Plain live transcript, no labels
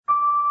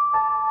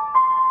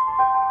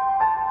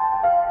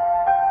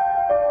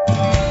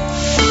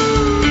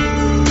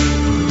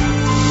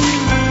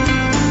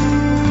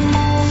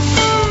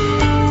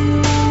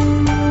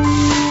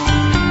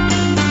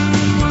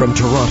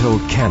Toronto,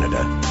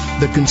 Canada.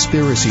 The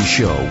Conspiracy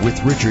Show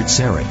with Richard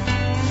Syrett.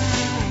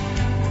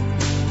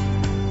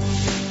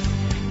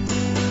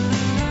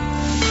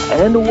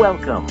 And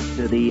welcome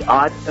to the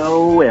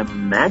Auto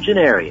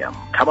Imaginarium.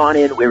 Come on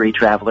in, weary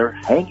traveler.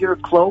 Hang your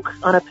cloak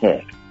on a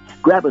peg.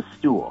 Grab a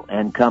stool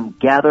and come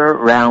gather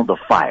round the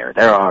fire.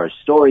 There are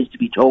stories to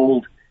be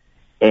told,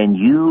 and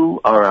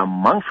you are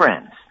among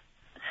friends.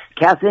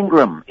 Cass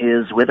Ingram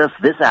is with us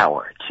this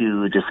hour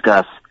to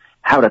discuss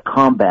how to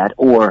combat,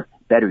 or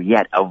better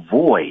yet,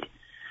 avoid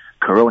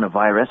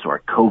coronavirus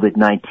or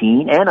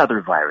COVID-19 and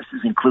other viruses,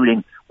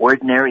 including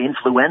ordinary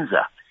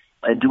influenza,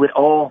 and do it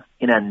all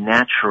in a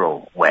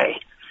natural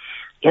way.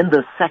 In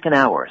the second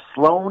hour,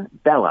 Sloan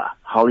Bella,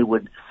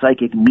 Hollywood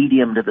psychic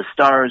medium to the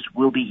stars,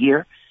 will be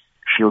here.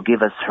 She'll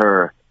give us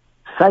her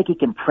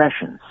psychic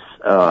impressions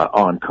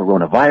on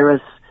coronavirus,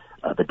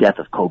 the death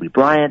of Kobe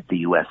Bryant, the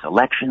U.S.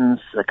 elections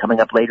coming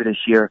up later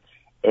this year,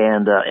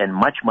 and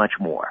much, much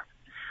more.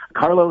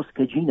 Carlos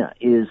Cagina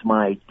is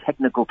my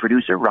technical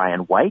producer.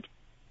 Ryan White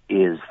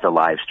is the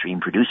live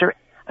stream producer.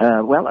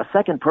 A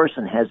second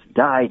person has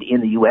died in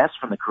the U.S.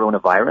 from the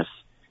coronavirus.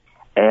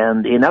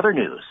 And in other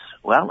news,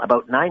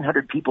 about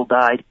 900 people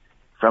died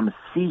from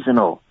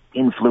seasonal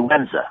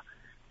influenza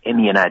in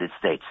the United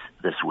States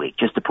this week,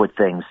 just to put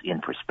things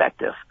in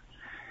perspective.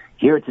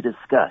 Here to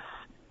discuss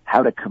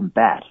how to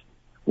combat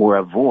or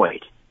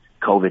avoid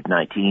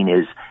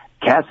COVID-19 is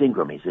Cass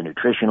Ingram. He's a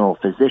nutritional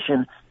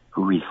physician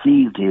who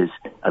received his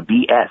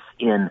BS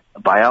in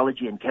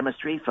biology and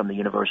chemistry from the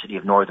University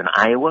of Northern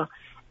Iowa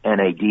and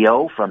a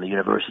DO from the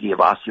University of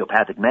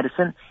Osteopathic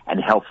Medicine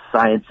and Health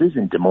Sciences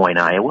in Des Moines,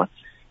 Iowa.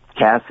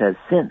 Cass has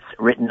since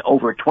written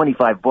over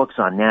 25 books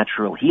on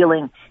natural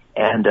healing,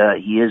 and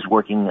he is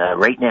working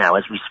right now,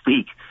 as we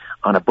speak,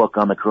 on a book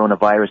on the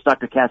coronavirus.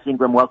 Dr. Cass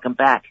Ingram, welcome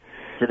back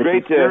to the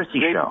Conspiracy Show.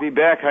 Great to be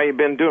back. How you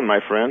been doing, my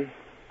friend?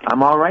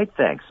 I'm all right,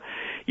 thanks.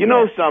 You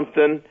know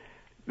something?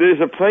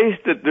 There's a place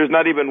that there's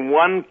not even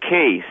one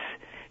case,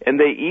 and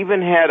they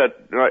even had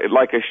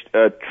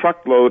a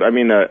truckload,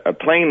 a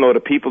plane load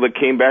of people that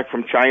came back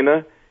from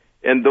China,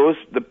 and those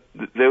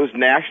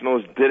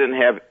nationals didn't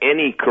have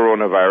any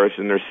coronavirus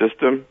in their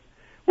system.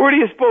 Where do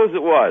you suppose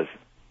it was?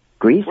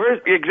 Greece?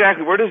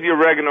 Exactly. Where does the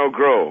oregano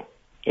grow?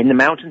 In the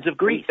mountains of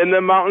Greece. In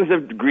the mountains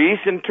of Greece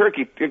and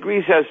Turkey.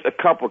 Greece has a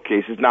couple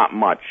cases, not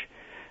much.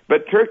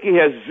 But Turkey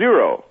has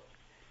 0.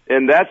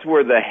 And that's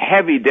where the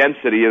heavy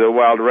density of the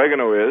wild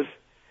oregano is.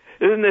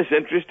 Isn't this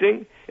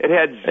interesting? It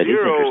had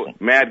 0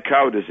 mad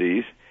cow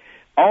disease.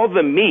 All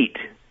the meat,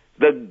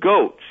 the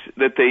goats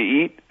that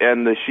they eat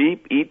and the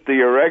sheep eat the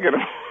oregano.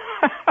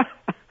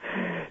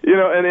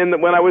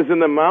 And when I was in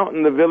the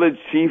mountain, the village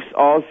chiefs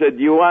all said,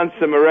 "You want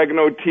some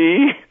oregano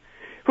tea?"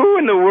 Who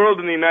in the world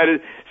in the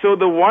United... So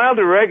the wild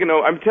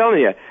oregano, I'm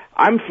telling you,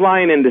 I'm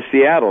flying into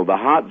Seattle, the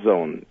hot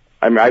zone.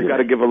 I've got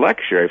to give a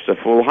lecture. It's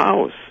a full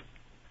house.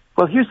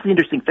 Well, here's the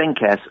interesting thing,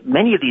 Cass.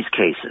 Many of these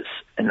cases,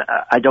 and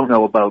I don't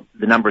know about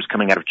the numbers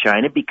coming out of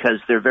China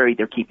because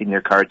they're keeping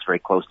their cards very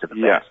close to the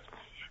vest.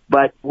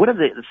 But one of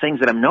the things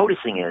that I'm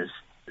noticing is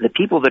the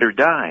people that are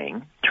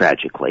dying,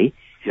 tragically,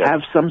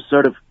 have some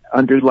sort of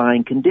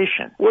underlying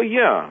condition. Well,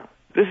 yeah.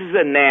 This is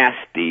a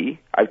nasty...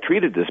 I've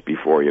treated this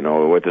before,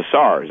 with the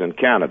SARS in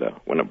Canada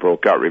when it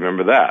broke out.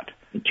 Remember that?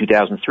 In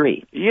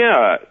 2003.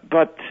 Yeah,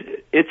 but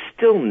it's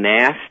still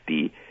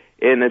nasty.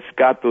 And it's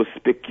got those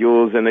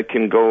spicules, and it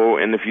can go,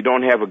 and if you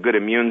don't have a good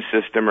immune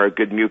system or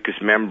good mucous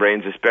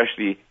membranes,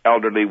 especially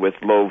elderly with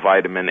low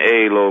vitamin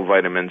A, low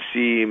vitamin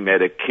C,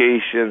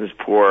 medications,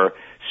 poor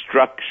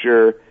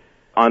structure,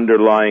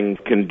 underlying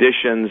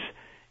conditions,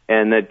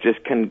 and it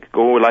just can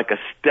go like a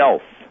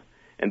stealth.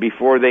 And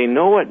before they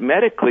know it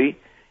medically,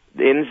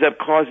 it ends up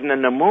causing a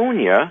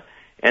pneumonia,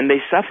 and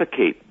they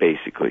suffocate,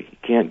 basically. You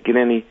can't get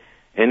any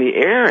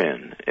air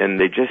in, and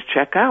they just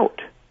check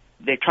out.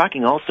 They're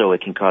talking also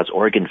it can cause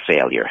organ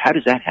failure. How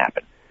does that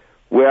happen?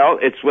 Well,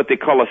 it's what they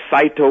call a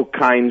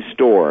cytokine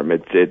storm.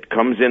 It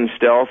comes in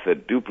stealth,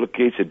 it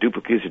duplicates,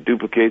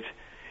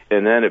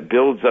 and then it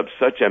builds up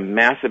such a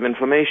massive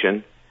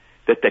inflammation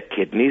that the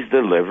kidneys, the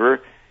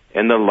liver,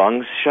 and the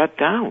lungs shut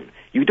down.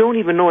 You don't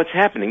even know what's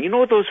happening. You know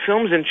what, those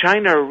films in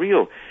China are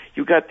real.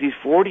 You got these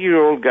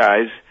 40-year-old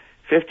guys,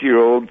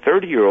 50-year-old,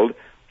 30-year-old,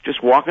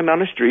 just walking down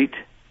the street.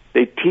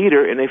 They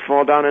teeter and they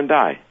fall down and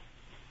die.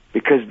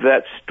 Because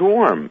that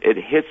storm, it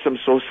hits them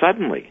so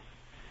suddenly.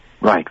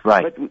 Right.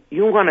 But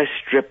you want to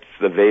strip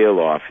the veil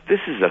off. This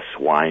is a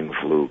swine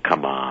flu,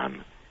 come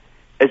on.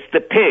 It's the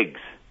pigs.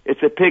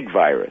 It's a pig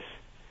virus.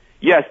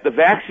 Yes, the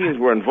vaccines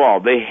were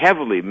involved. They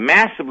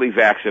massively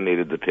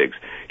vaccinated the pigs.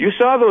 You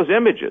saw those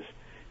images.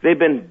 They've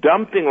been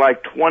dumping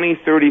like 20,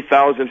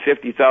 30,000,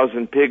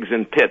 50,000 pigs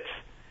in pits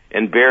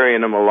and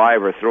burying them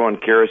alive or throwing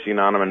kerosene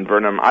on them and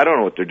burning them. I don't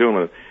know what they're doing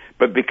with them.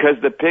 But because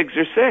the pigs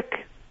are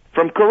sick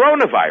from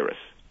coronavirus.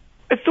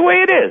 It's the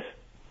way it is.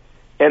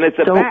 And it's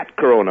a bat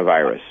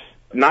coronavirus,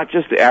 not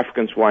just the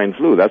African swine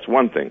flu. That's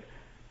one thing.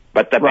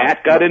 But the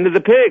bat got into the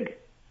pig.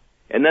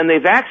 And then they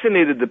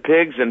vaccinated the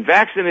pigs and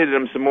vaccinated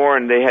them some more,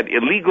 and they had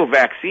illegal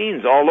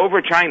vaccines all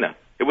over China.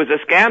 It was a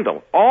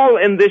scandal. All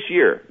in this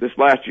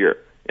last year.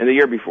 and the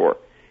year before.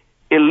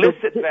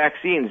 Illicit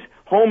vaccines,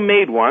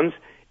 homemade ones,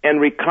 and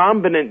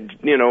recombinant,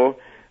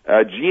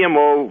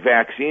 GMO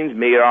vaccines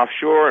made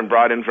offshore and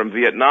brought in from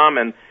Vietnam,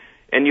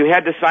 and you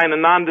had to sign a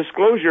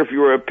non-disclosure if you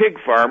were a pig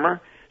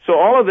farmer. So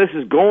all of this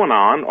is going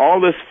on,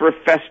 all this for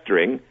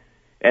festering,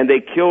 and they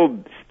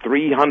killed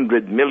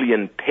 300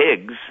 million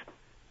pigs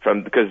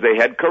because they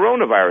had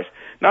coronavirus.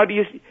 Now,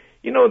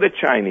 the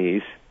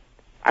Chinese,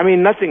 I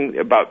mean, nothing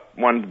about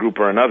one group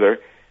or another,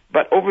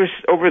 but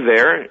over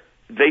there,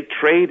 they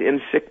trade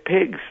in sick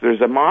pigs.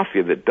 There's a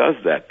mafia that does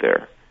that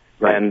there.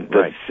 Right, and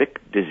the sick,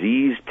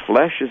 diseased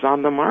flesh is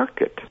on the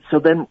market. So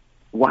then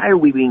why are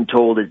we being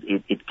told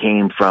it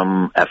came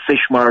from a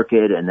fish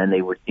market and then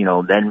they were,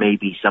 then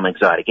maybe some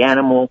exotic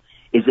animal?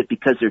 Is it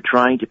because they're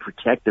trying to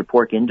protect their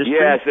pork industry?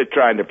 Yes, they're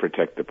trying to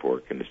protect the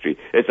pork industry.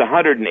 It's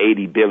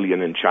 $180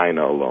 billion in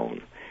China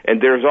alone.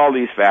 And there's all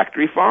these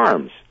factory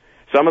farms.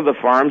 Some of the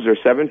farms are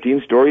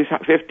 17 stories,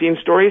 15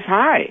 stories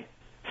high.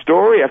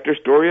 Story after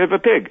story of a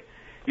pig.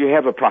 You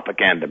have a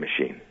propaganda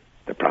machine.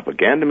 The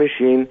propaganda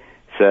machine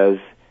says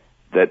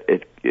that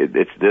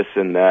it's this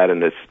and that,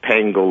 and it's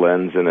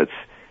pangolins, and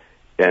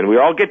we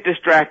all get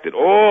distracted.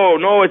 Oh,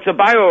 no, it's a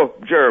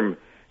biogerm.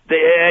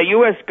 The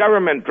U.S.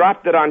 government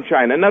dropped it on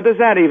China. Now, does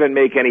that even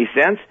make any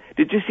sense?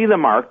 Did you see the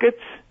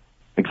markets?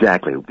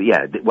 Exactly.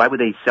 Yeah. Why would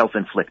they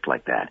self-inflict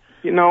like that?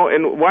 And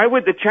why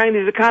would the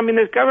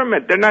communist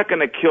government? They're not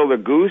going to kill the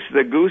goose.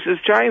 The goose is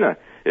China.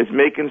 It's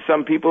making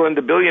some people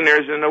into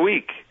billionaires in a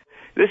week.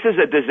 This is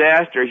a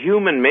disaster,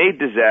 human-made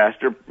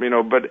disaster,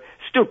 but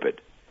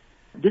stupid.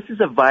 This is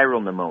a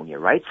viral pneumonia,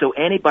 right? So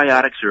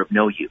antibiotics are of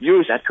no use.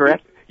 Is that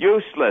correct?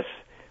 Useless.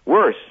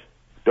 Worse.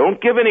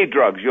 Don't give any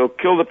drugs. You'll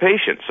kill the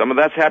patient. Some of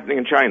that's happening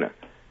in China.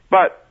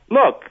 But,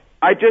 look,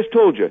 I just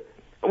told you.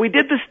 We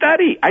did the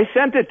study. I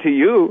sent it to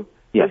you.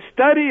 Yes. The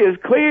study is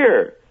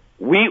clear.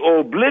 We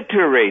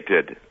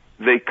obliterated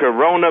the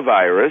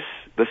coronavirus,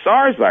 the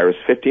SARS virus,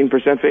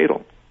 15%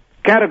 fatal.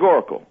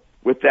 Categorical.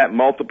 With that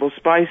multiple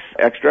spice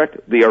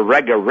extract, the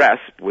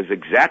Oregaresp was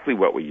exactly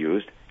what we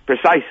used.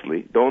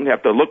 Precisely. Don't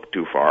have to look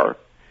too far.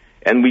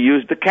 And we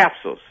used the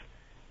capsules.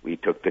 We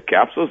took the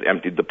capsules,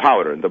 emptied the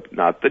powder,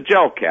 not the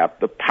gel cap,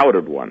 the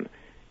powdered one.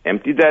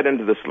 Emptied that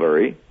into the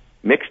slurry,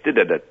 mixed it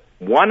at a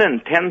 1 in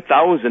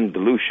 10,000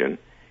 dilution,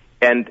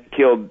 and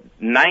killed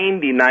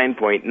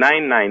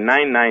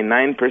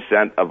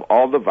 99.99999% of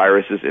all the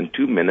viruses in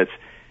 2 minutes.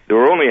 There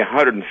were only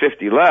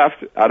 150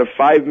 left out of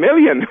 5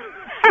 million.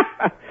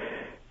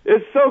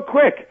 It's so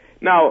quick.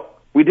 Now,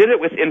 we did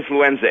it with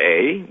influenza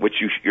A, which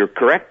you're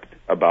correct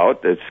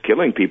about. It's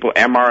killing people.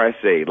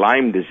 MRSA,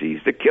 Lyme disease,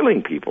 they're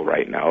killing people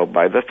right now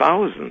by the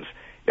thousands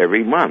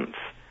every month.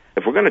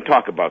 If we're going to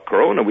talk about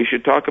corona, we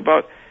should talk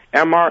about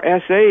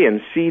MRSA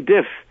and C.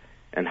 diff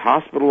and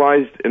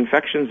hospitalized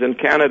infections in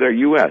Canada or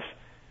U.S.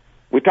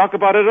 We talk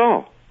about it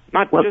all,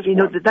 not just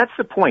one. That's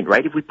the point,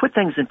 right? If we put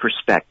things in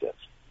perspective,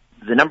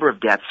 the number of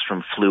deaths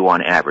from flu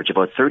on average,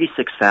 about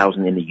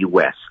 36,000 in the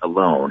U.S.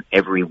 alone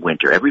every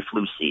winter, every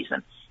flu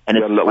season. And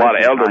it's a lot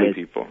of elderly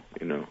people,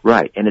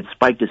 Right, and it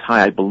spiked as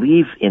high, I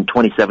believe, in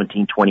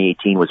 2017,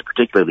 2018 was a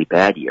particularly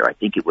bad year. I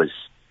think it was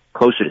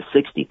closer to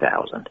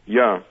 60,000.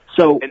 Yeah.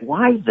 So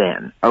why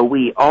then are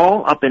we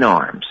all up in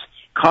arms,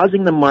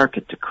 causing the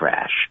market to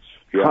crash,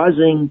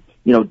 causing,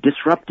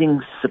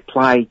 disrupting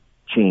supply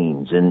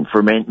chains and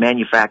for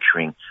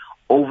manufacturing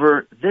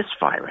over this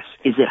virus?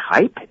 Is it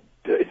hype?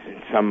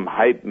 Some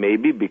hype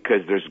maybe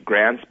because there's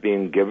grants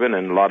being given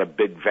and a lot of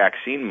big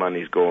vaccine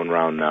money's going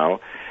around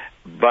now.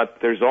 But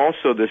there's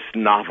also this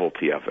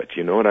novelty of it.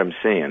 You know what I'm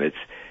saying?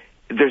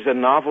 There's a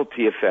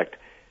novelty effect.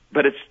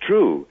 But it's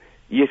true.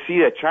 You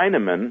see a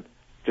Chinaman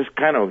just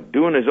kind of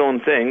doing his own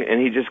thing, and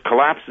he just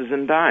collapses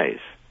and dies.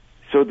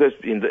 So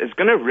it's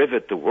going to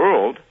rivet the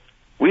world.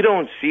 We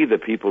don't see the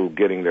people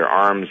getting their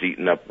arms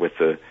eaten up with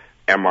the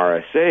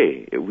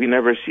MRSA. We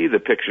never see the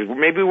pictures.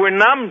 Maybe we're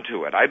numb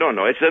to it. I don't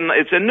know.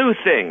 It's a new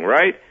thing,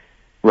 right?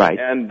 Right.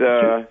 And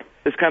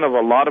there's kind of a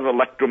lot of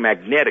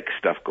electromagnetic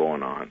stuff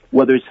going on.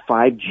 Well, there's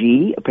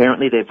 5G.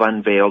 Apparently, they've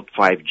unveiled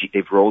 5G.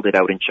 They've rolled it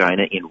out in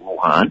China, in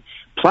Wuhan.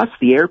 Plus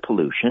the air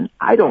pollution.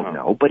 I don't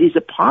know. But is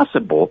it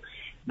possible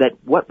that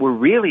what we're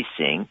really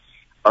seeing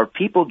are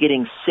people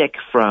getting sick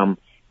from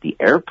the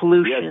air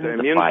pollution, the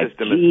immune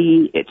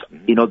 5G? It's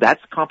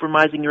that's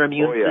compromising your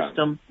immune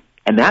system,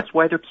 and that's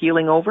why they're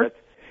keeling over?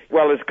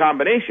 Well, it's a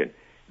combination.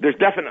 There's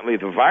definitely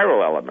the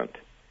viral element,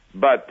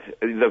 but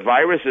the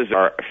viruses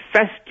are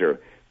fester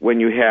when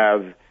you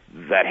have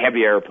that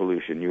heavy air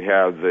pollution, you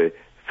have the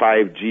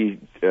 5G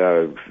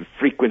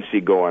frequency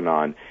going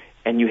on,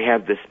 and you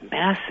have this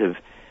massive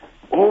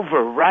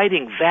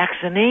overriding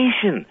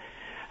vaccination.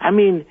 I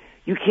mean,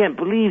 you can't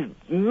believe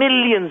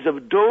millions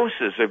of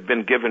doses have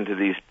been given to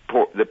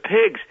the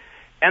pigs,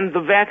 and the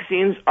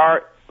vaccines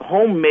are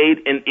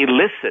homemade and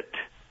illicit.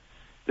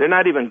 They're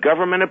not even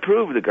government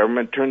approved. The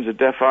government turns a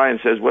deaf eye and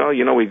says, well,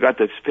 we've got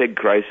this pig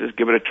crisis,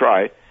 give it a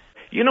try.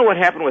 You know what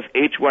happened with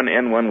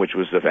H1N1, which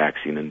was the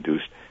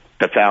vaccine-induced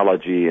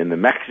pathology in the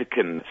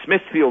Mexican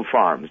Smithfield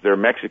Farms, their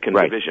Mexican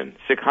division?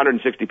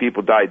 660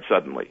 people died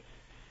suddenly.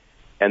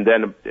 And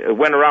then it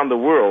went around the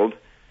world.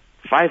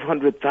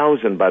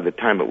 500,000 by the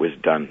time it was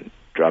done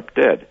dropped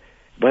dead.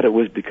 But it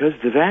was because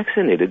the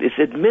vaccinated. It's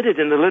admitted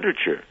in the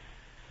literature.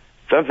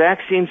 The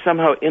vaccine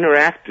somehow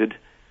interacted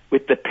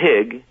with the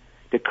pig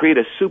to create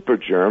a super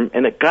germ,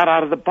 and it got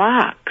out of the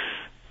box.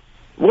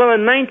 Well,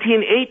 in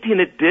 1918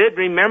 it did.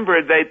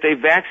 Remember that they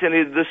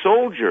vaccinated the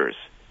soldiers.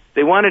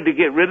 They wanted to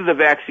get rid of the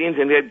vaccines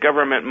and get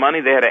government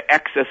money. They had an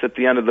excess at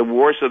the end of the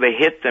war, so they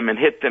hit them and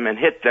hit them and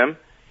hit them.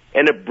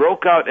 And it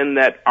broke out in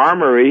that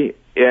armory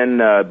in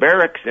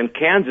barracks in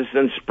Kansas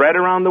and spread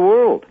around the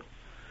world.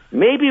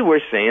 Maybe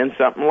we're saying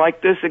something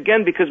like this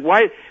again, because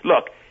why?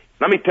 Look,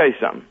 let me tell you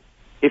something.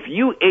 If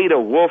you ate a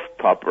wolf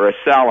pup or a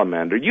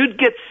salamander, you'd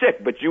get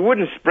sick, but you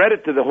wouldn't spread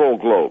it to the whole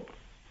globe.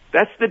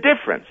 That's the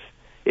difference.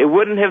 It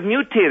wouldn't have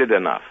mutated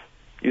enough.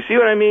 You see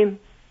what I mean?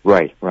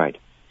 Right.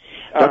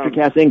 Dr.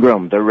 Cass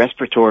Ingram, the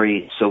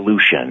respiratory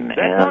solution.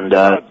 That's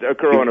not the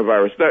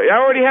coronavirus. I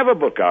already have a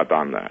book out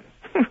on that.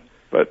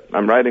 But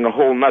I'm writing a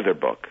whole nother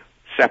book.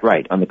 Separate.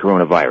 Right, on the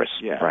coronavirus.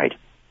 Yeah. Right.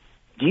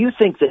 Do you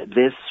think that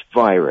this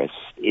virus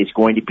is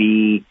going to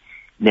be,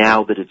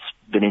 now that it's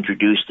been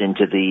introduced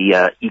into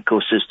the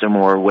ecosystem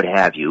or what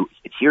have you,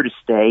 it's here to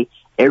stay?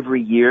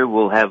 Every year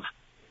we'll have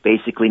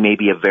basically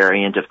maybe a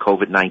variant of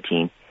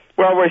COVID-19?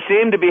 Well, we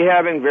seem to be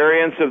having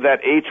variants of that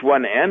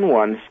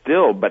H1N1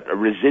 still, but a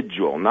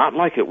residual, not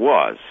like it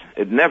was.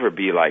 It'd never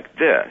be like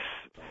this.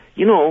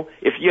 You know,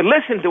 if you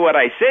listen to what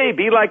I say,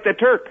 be like the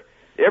Turk.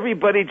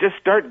 Everybody just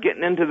start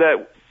getting into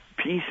that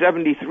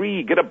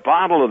P73. Get a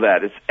bottle of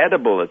that. It's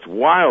edible. It's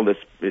wild.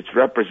 It's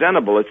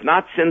representable. It's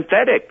not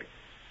synthetic.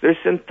 There's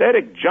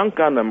synthetic junk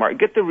on the market.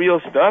 Get the real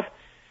stuff.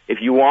 If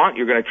you want,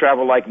 you're going to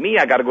travel like me.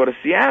 I got to go to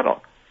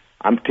Seattle.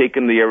 I'm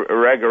taking the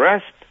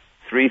Oregarest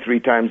three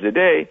times a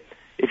day.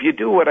 If you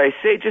do what I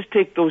say, just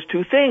take those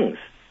two things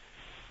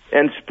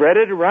and spread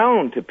it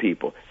around to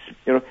people.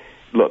 You know,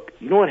 look,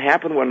 you know what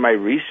happened when my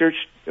research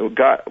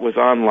was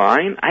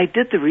online? I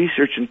did the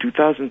research in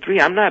 2003.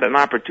 I'm not an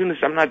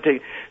opportunist. I'm not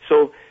taking...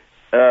 So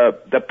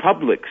the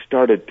public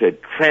started to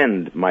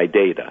trend my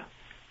data.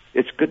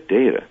 It's good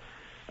data.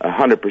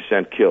 100%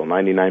 kill,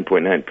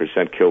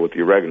 99.9% kill with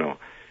the oregano,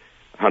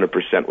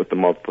 100% with the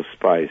multiple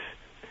spice.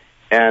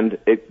 And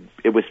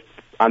it was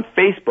on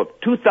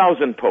Facebook,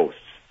 2,000 posts.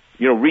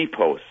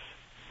 Reposts.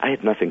 I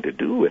had nothing to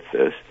do with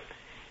this.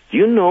 Do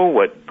you know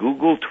what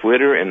Google,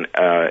 Twitter, and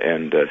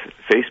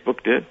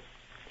Facebook did?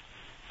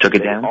 Took it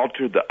down? They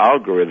altered the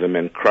algorithm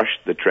and crushed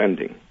the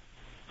trending.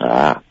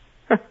 Ah.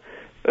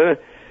 It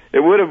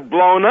would have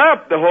blown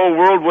up. The whole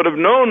world would have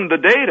known the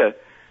data.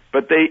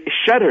 But they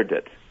shuttered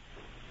it.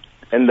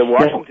 And the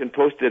Washington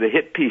Post did a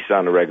hit piece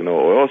on oregano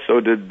oil. So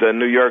did the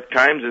New York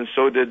Times, and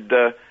so did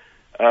the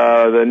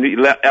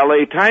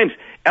L.A. Times.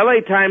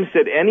 L.A. Times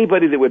said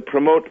anybody that would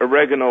promote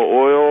oregano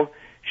oil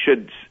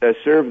should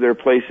serve their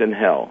place in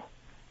hell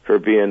for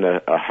being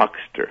a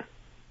huckster.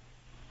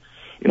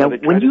 Now,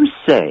 when you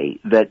say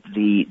that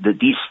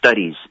these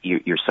studies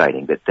you're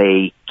citing, that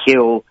they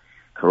kill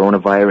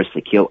coronavirus,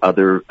 they kill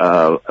other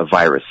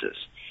viruses,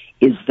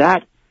 is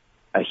that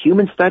a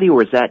human study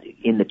or is that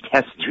in the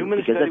test tube?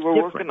 Human study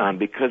we're working on,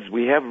 because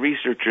we have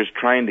researchers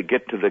trying to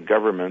get to the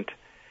government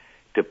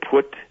to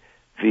put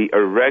the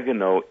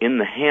oregano in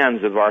the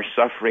hands of our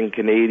suffering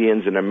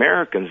Canadians and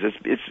Americans.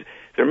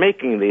 They're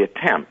making the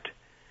attempt.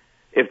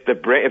 If the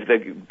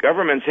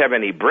governments have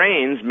any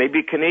brains,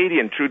 maybe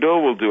Canadian Trudeau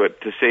will do it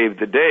to save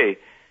the day.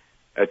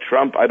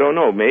 Trump, I don't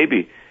know,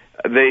 maybe.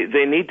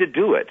 They need to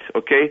do it,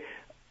 okay?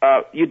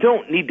 You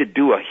don't need to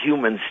do a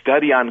human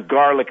study on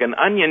garlic and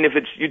onion.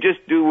 You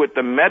just do what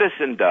the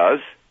medicine does,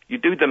 you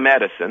do the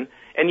medicine,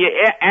 and you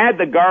add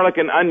the garlic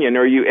and onion,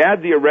 or you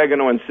add the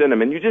oregano and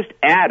cinnamon, you just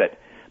add it.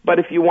 But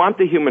if you want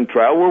the human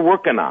trial, we're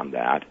working on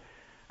that.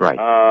 Right.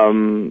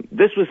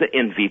 This was the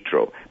in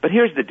vitro. But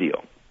here's the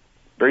deal.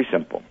 Very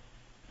simple.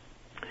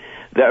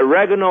 The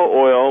oregano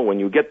oil, when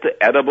you get the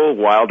edible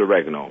wild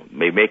oregano,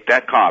 they make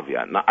that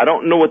caveat. Now, I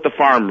don't know what the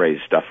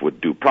farm-raised stuff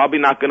would do. Probably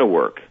not going to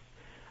work.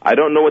 I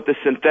don't know what the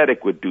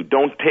synthetic would do.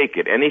 Don't take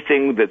it.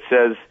 Anything that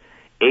says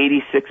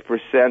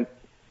 86%,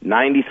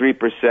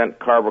 93%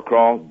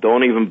 carbacrol,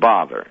 don't even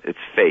bother. It's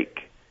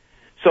fake.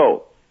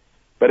 So,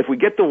 but if we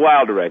get the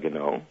wild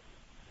oregano,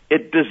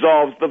 it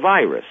dissolves the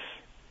virus.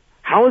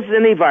 How is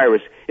any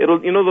virus?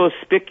 Those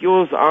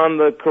spicules on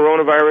the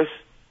coronavirus?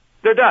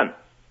 They're done.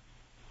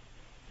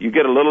 You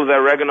get a little of the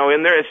oregano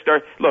in there,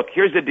 look,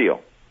 here's the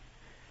deal.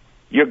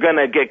 You're going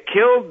to get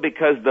killed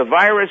because the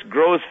virus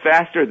grows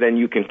faster than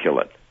you can kill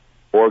it,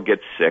 or get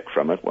sick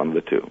from it, one of the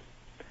two.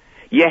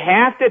 You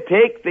have to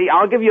take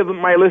I'll give you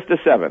my list of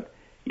 7.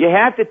 You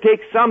have to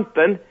take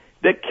something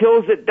that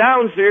kills it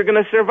down so you're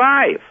going to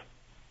survive.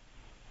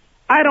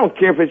 I don't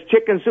care if it's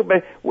chicken soup,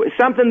 but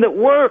something that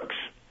works,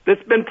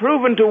 that's been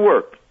proven to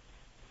work.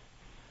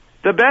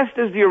 The best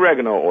is the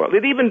oregano oil.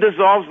 It even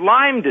dissolves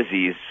Lyme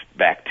disease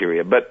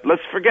bacteria, but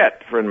let's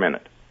forget for a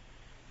minute.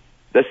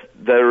 The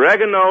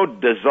oregano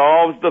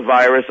dissolves the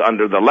virus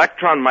under the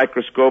electron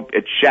microscope.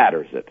 It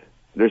shatters it.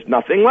 There's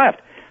nothing left.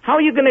 How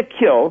are you going to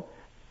kill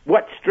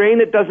what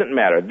strain? It doesn't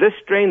matter. This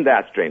strain,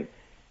 that strain.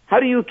 How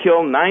do you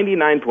kill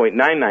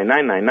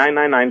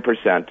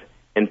 99.9999999%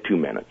 in 2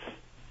 minutes?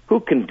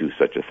 Who can do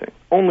such a thing?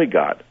 Only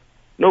God.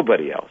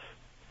 Nobody else.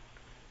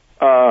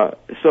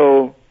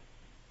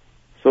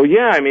 So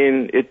yeah, I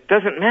mean, it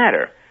doesn't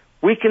matter.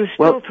 We can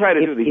still try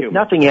to do the human. If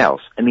nothing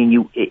else, I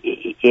mean,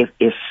 if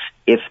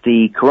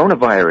the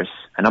coronavirus,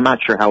 and I'm not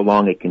sure how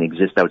long it can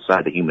exist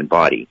outside the human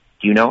body.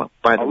 Do you know,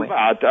 by the way?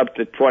 About up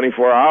to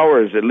 24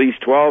 hours, at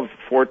least 12,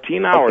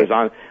 14 hours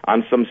on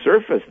some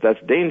surface. That's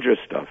dangerous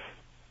stuff.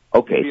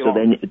 Okay,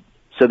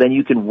 so then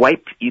you can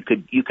wipe. You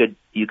could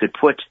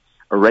put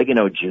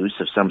oregano juice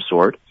of some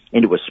sort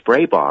into a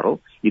spray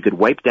bottle. You could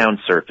wipe down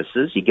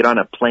surfaces. You get on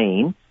a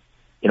plane,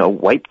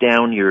 wipe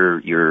down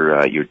your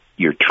tray,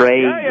 your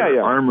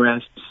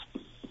armrests,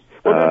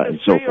 and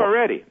so forth.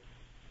 Already.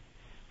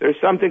 There's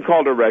something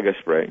called Orega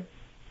spray.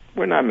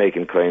 We're not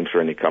making claims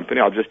for any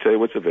company. I'll just tell you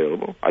what's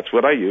available. That's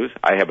what I use.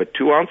 I have a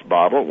 2-ounce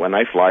bottle. When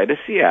I fly to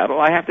Seattle,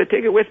 I have to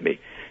take it with me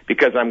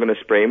because I'm going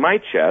to spray my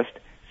chest,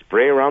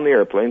 spray around the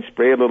airplane,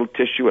 spray a little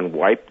tissue and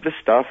wipe the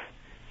stuff,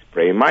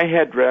 spray my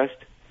headrest.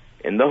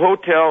 In the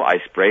hotel, I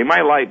spray my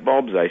light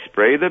bulbs, I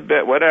spray the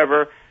bit,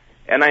 whatever,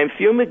 and I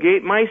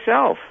fumigate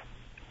myself.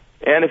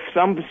 And if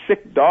some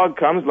sick dog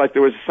comes, like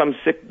there was some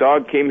sick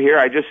dog came here,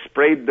 I just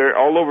sprayed dirt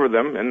all over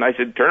them, and I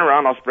said, turn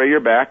around, I'll spray your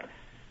back.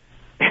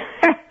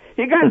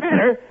 He got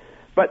better.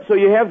 But so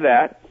you have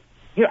that.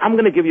 I'm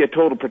going to give you a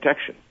total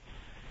protection.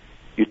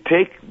 You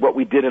take what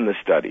we did in the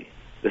study,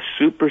 the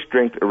super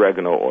strength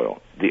oregano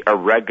oil, the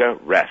Orega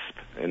Resp,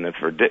 and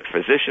for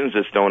physicians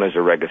it's known as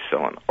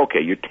oregacillin.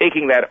 Okay, you're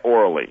taking that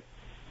orally.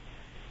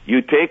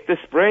 You take the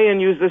spray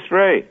and use the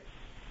spray.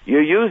 You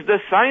use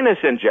the sinus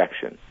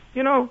injection.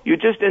 You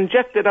just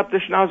inject it up the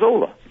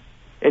schnozola.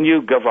 And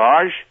you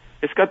gavage.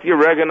 It's got the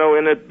oregano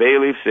in it, bay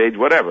leaf, sage,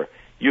 whatever.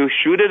 You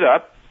shoot it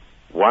up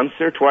once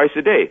or twice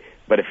a day.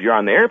 But if you're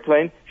on the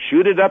airplane,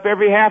 shoot it up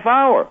every half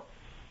hour.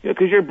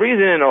 Because you're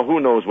breathing in who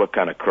knows what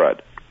kind of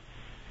crud.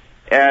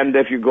 And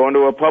if you go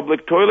into a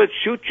public toilet,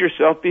 shoot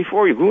yourself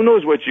before you. Who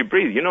knows what you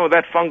breathe?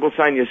 That fungal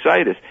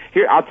sinusitis.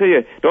 Here, I'll tell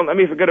you, don't let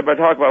me forget about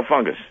talk about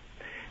fungus.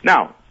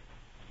 Now,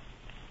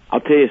 I'll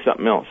tell you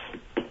something else.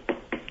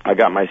 I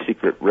got my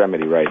secret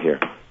remedy right here.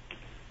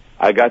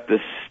 I got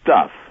this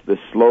stuff, this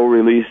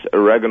slow-release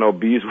oregano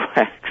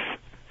beeswax.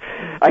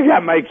 I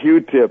got my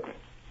Q-tip.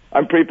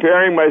 I'm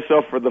preparing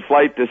myself for the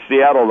flight to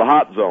Seattle, the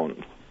hot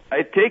zone.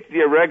 I take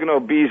the oregano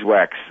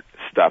beeswax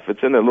stuff.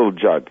 It's in a little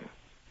jug.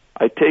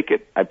 I take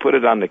it. I put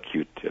it on the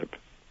Q-tip.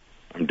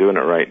 I'm doing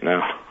it right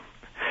now.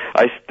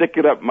 I stick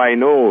it up my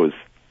nose,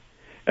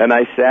 and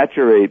I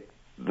saturate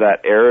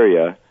that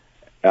area.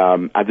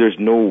 There's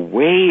no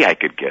way I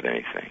could get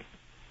anything.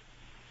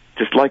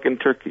 Just like in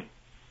Turkey.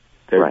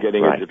 They're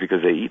getting it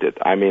because they eat it.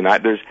 I mean,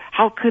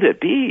 how could it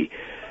be?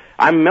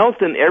 I'm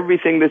melting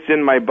everything that's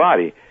in my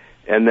body.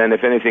 And then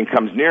if anything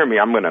comes near me,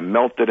 I'm going to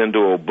melt it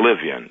into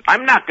oblivion.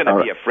 I'm not going to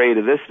be afraid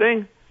of this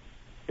thing.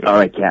 All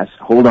right, Cass,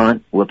 hold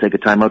on. We'll take a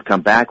timeout,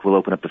 come back. We'll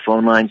open up the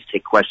phone lines,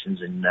 take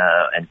questions and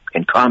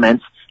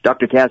comments.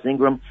 Dr. Cass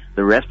Ingram,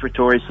 the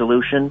respiratory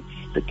solution,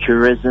 the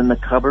cure is in the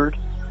cupboard,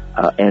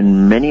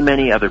 and many,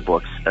 many other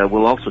books.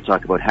 We'll also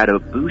talk about how to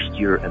boost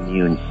your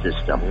immune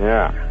system.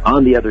 Yeah.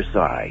 On the other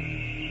side,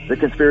 The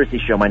Conspiracy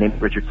Show. My name is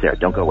Richard Serra.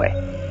 Don't go away.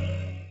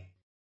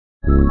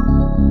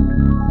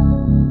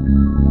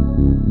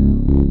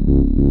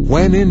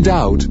 When in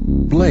doubt,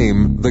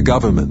 blame the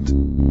government.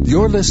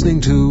 You're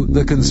listening to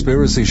The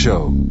Conspiracy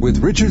Show with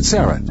Richard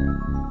Serra.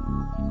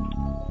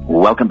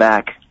 Welcome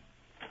back.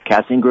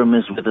 Cass Ingram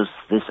is with us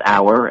this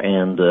hour,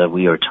 and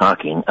we are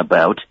talking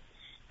about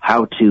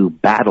how to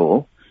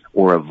battle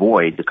or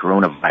avoid the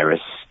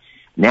coronavirus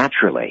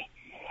naturally.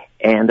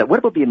 And what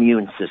about the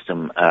immune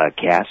system,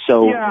 Cass?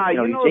 So,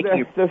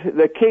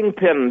 the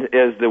kingpin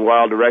is the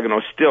wild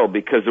oregano still,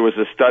 because there was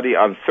a study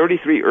on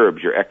 33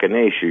 herbs, your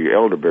echinacea, your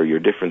elderberry, your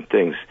different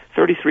things,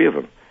 33 of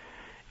them.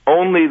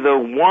 Only the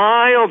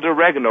wild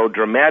oregano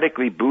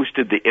dramatically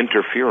boosted the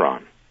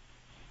interferon.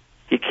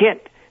 You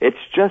can't, it's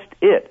just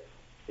it.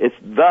 It's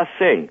the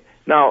thing.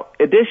 Now,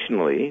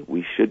 additionally,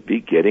 we should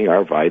be getting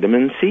our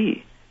vitamin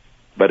C,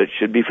 but it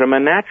should be from a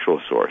natural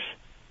source.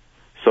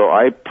 So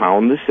I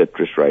pound the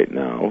citrus right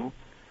now,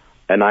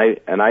 and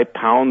I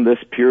pound this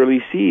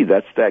Purely C.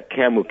 That's that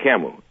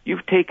camu.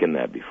 You've taken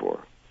that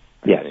before.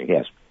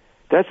 Yes.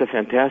 That's a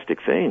fantastic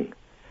thing.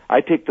 I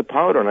take the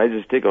powder, and I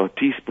just take a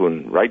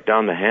teaspoon right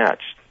down the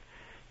hatch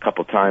a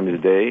couple times a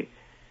day.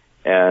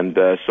 And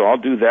so I'll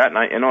do that.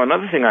 And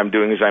another thing I'm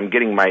doing is I'm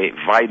getting my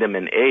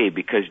vitamin A,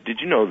 because did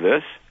you know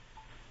this?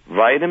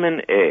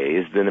 Vitamin A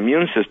is the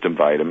immune system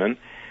vitamin.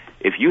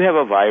 If you have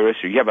a virus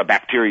or you have a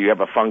bacteria, you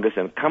have a fungus,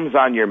 and it comes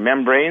on your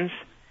membranes,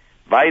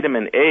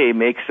 vitamin A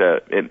makes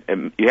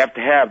you have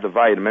to have the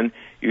vitamin,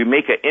 you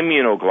make an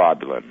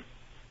immunoglobulin.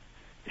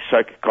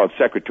 It's called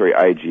secretory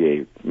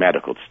IgA,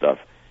 medical stuff.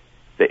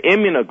 The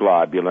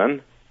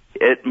immunoglobulin,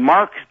 it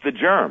marks the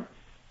germ.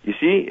 You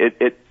see,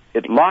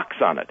 it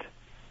locks on it.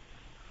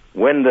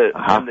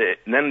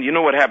 Then you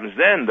know what happens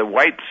then? The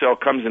white cell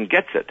comes and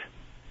gets it.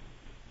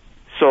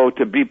 So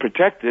to be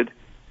protected,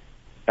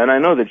 And I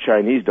know the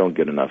Chinese don't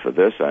get enough of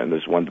this,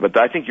 but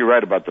I think you're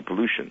right about the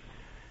pollution.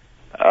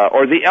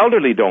 Or the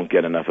elderly don't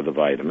get enough of the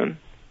vitamin.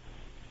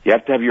 You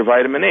have to have your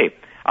vitamin A.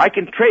 I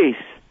can trace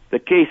the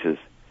cases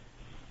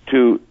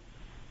to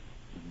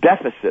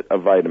deficit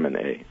of vitamin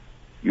A.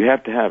 You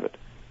have to have it.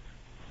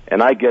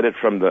 And I get it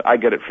from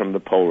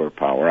the polar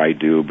power. I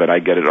do, but I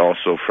get it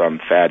also from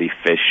fatty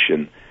fish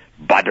and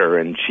butter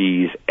and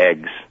cheese,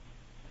 eggs,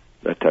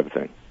 that type of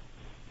thing.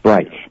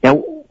 Right.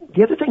 Now,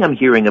 the other thing I'm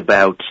hearing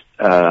about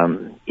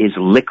is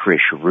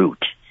licorice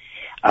root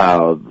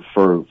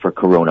for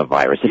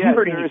coronavirus. Have you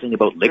heard anything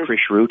about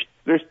licorice root?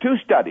 There's two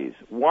studies.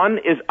 One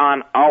is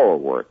on our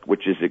work,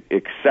 which is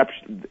it's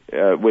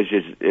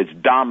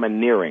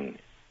domineering.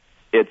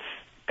 It's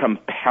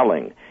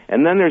compelling.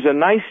 And then there's a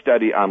nice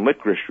study on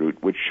licorice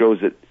root, which shows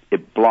that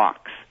it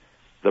blocks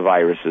the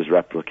virus's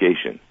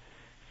replication.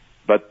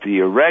 But the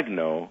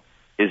oregano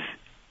is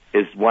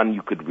one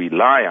you could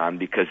rely on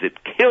because it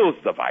kills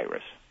the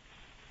virus.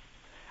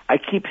 I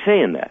keep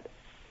saying that.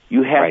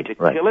 You have to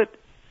kill it,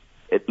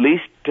 at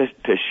least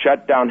to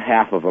shut down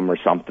half of them or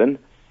something.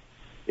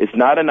 It's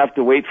not enough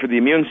to wait for the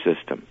immune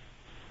system.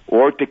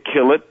 Or to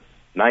kill it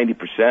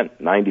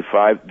 90%,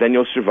 95%, then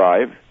you'll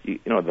survive. You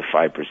know, the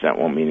 5%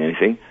 won't mean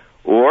anything.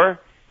 Or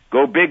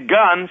go big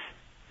guns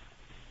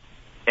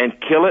and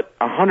kill it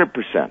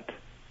 100%.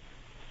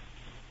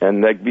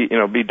 And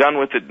be done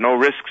with it, no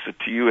risks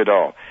to you at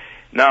all.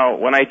 Now,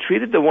 when I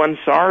treated the one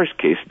SARS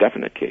case,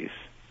 definite case,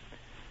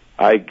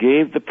 I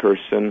gave the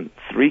person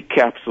 3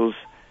 capsules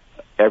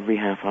every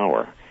half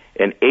hour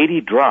and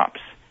 80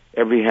 drops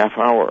every half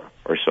hour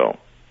or so.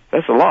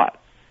 That's a lot.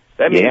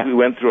 That means we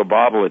went through a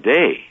bottle a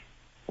day.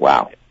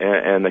 Wow.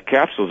 And the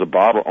capsule's a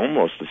bottle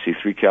almost,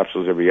 3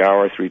 capsules every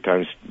hour, 3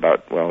 times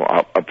up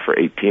for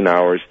 18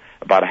 hours,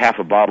 about a half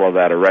a bottle of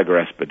that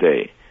Oregresp a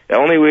day. The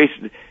only way,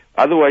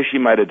 otherwise she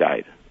might have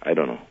died. I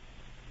don't know.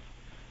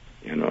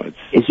 You know,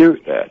 it's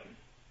bad.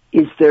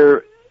 Is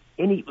there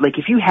any, like,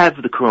 if you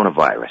have the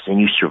coronavirus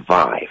and you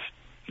survive,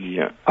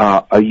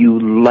 are you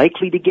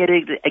likely to get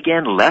it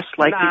again, less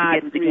likely to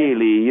get it again? Not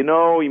really. You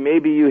know,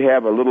 maybe you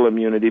have a little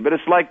immunity, but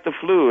it's like the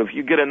flu. If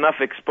you get enough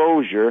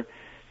exposure,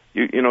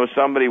 you know,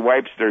 somebody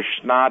wipes their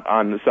snot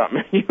on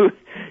something, you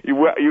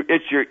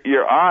itch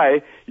your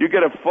eye, you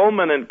get a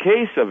fulminant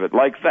case of it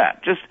like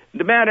that. Just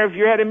no matter if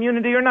you had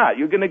immunity or not,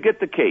 you're going to get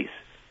the case.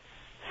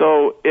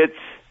 So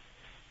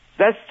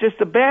that's just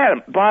the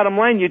bottom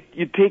line.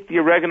 You take the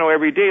oregano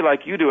every day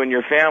like you do in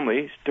your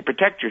family to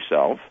protect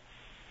yourself.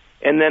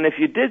 And then if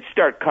you did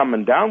start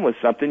coming down with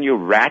something, you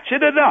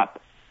ratchet it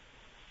up.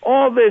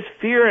 All this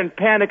fear and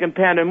panic and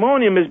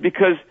pandemonium is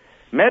because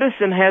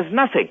medicine has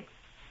nothing.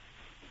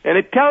 And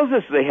it tells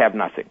us they have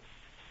nothing.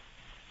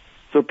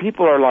 So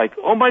people are like,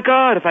 oh my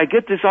God, if I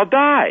get this, I'll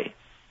die.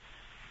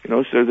 You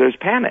know, so there's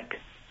panic.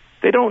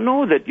 They don't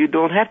know that you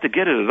don't have to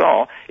get it at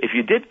all. If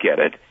you did get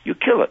it, you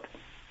kill it.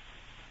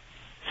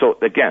 So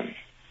again,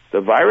 the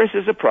virus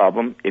is a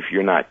problem if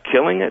you're not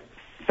killing it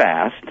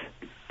fast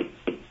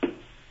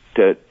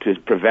to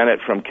prevent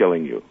it from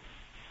killing you.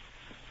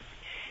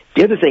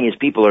 The other thing is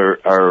people are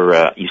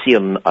you see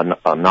an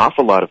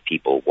awful lot of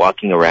people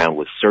walking around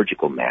with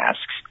surgical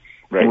masks.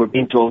 Right. And we're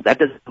being told that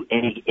doesn't do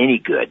any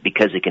good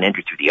because it can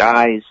enter through the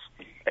eyes.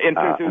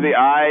 Enter through the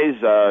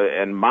eyes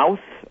and mouth,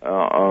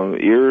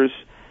 ears,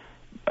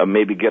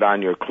 maybe get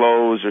on your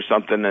clothes or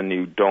something and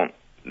you don't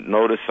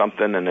notice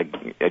something and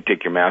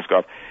take your mask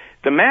off.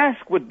 The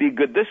mask would be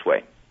good this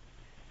way.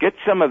 Get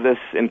some of this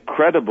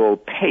incredible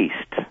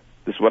paste.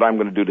 This is what I'm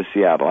going to do to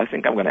Seattle. I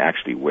think I'm going to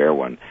actually wear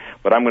one.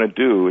 What I'm going to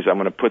do is I'm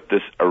going to put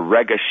this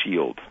Orega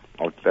Shield.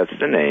 That's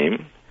the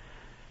name.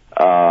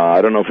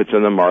 I don't know if it's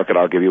in the market.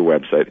 I'll give you a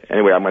website.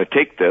 Anyway, I'm going to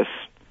take this.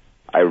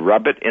 I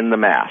rub it in the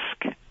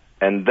mask.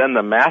 And then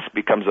the mask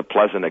becomes a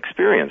pleasant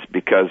experience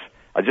because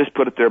I just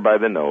put it there by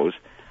the nose.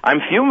 I'm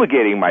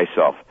fumigating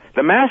myself.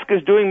 The mask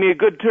is doing me a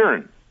good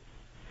turn.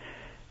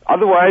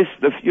 Otherwise,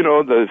 the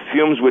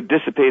fumes would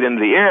dissipate into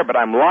the air, but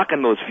I'm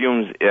locking those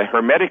fumes,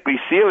 hermetically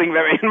sealing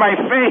them in my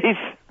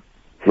face.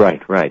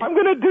 Right. I'm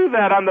going to do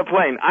that on the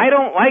plane. I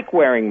don't like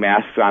wearing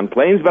masks on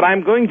planes, but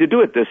I'm going to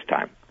do it this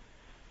time.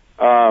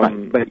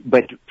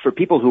 But for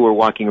people who are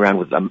walking around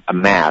with a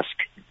mask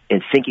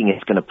and thinking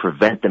it's going to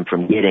prevent them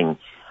from getting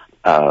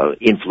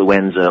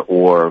influenza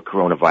or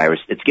coronavirus,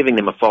 it's giving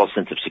them a false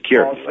sense of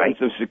security, right? False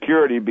sense of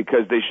security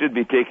because they should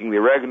be taking the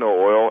oregano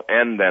oil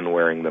and then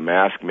wearing the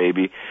mask,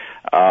 maybe.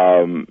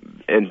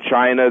 In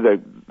China,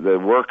 the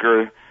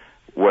worker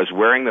was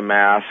wearing the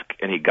mask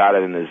and he got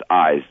it in his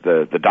eyes,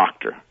 the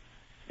doctor,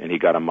 and he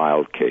got a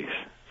mild case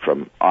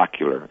from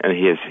ocular. And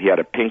he had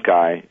a pink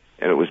eye,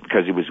 and it was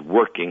because he was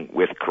working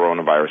with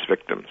coronavirus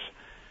victims.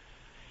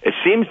 It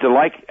seems to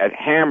like at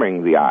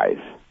hammering the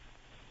eyes.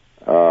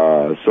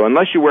 So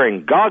unless you're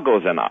wearing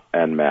goggles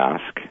and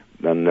mask,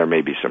 then there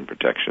may be some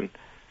protection.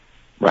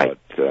 Right.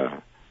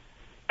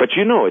 But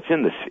you know, it's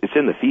in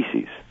the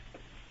feces.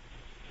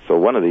 So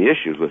one of the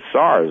issues with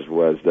SARS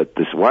was that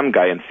this one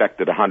guy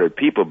infected 100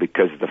 people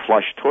because the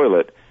flush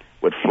toilet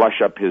would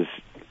flush up his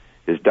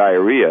his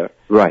diarrhea.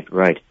 Right.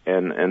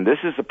 And this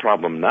is the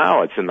problem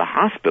now. It's in the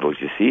hospitals,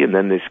 you see, and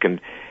then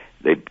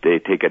they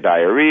take a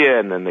diarrhea,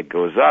 and then it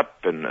goes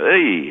up, and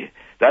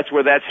that's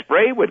where that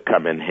spray would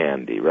come in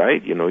handy,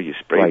 right? You know, you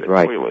spray the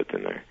toilet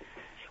in there.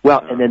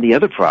 Well, and then the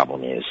other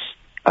problem is,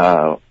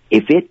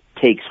 if it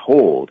takes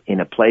hold in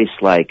a place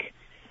like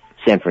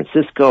San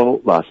Francisco,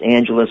 Los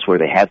Angeles, where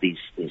they have these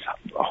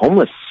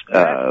homeless,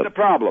 that's the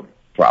problem.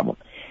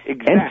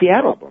 Exactly. And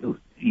Seattle. Problem.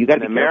 You got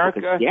to be America,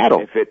 careful.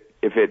 Seattle.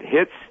 If it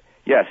hits,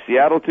 yes,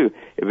 Seattle too.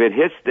 If it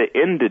hits the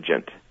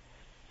indigent,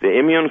 the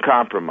immune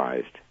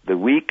compromised, the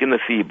weak and the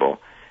feeble,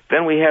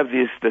 then we have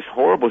this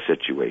horrible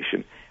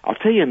situation. I'll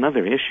tell you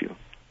another issue.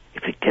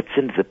 If it gets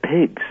into the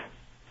pigs,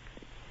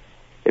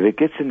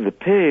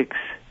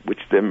 which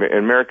the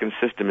American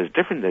system is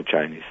different than the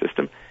Chinese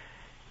system,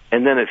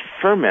 and then it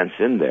ferments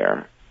in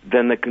there,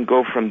 then it can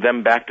go from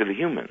them back to the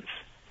humans.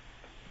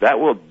 That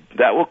will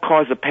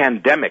cause a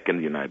pandemic in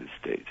the United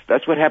States.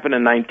 That's what happened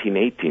in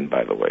 1918,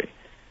 by the way.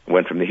 It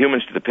went from the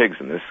humans to the pigs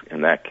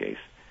in that case.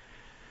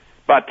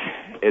 But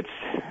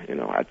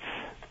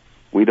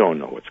we don't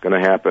know what's going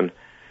to happen.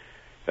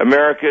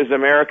 America is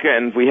America,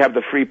 and we have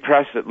the free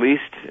press at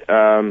least.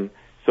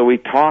 So we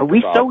talk. Are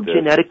we so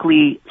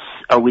genetically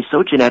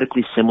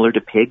similar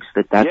to pigs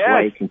that's yes.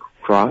 why it can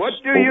cross? What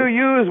do you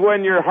use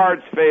when your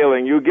heart's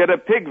failing? You get a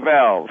pig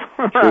valve.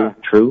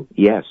 True.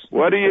 Yes.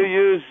 What do you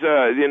use?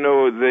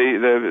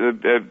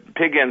 The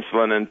pig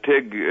insulin and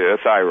pig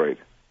thyroid.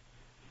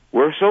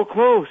 We're so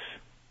close.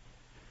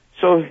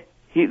 So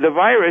the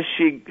virus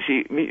she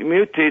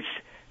mutates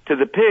to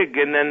the pig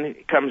and then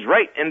comes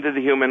right into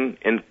the human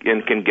and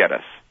can get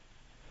us.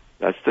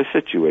 That's the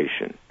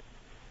situation.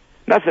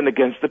 Nothing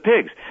against the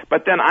pigs,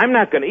 but then I'm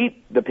not going to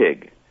eat the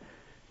pig.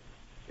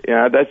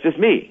 Yeah, that's just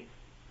me.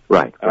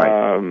 Right.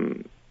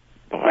 And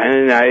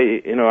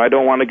I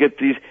don't want to get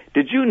these.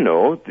 Did you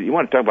know? You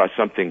want to talk about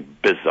something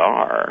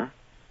bizarre?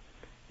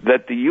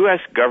 That the U.S.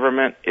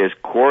 government is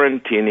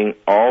quarantining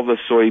all the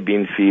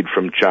soybean feed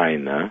from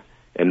China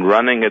and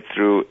running it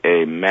through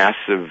a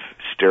massive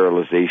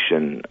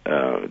sterilization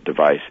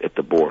device at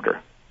the border.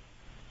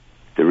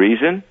 The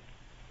reason?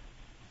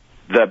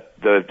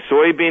 The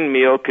soybean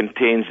meal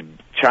contains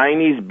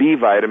Chinese B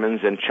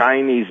vitamins and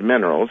Chinese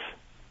minerals,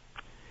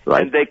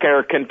 right. And they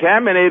are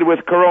contaminated with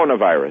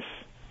coronavirus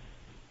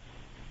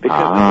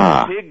because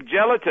of pig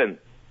gelatin.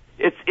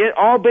 It's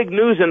all big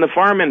news in the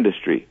farm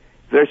industry.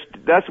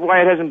 That's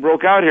why it hasn't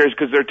broke out here, is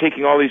because they're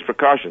taking all these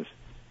precautions.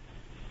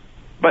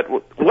 But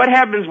what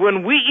happens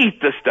when we eat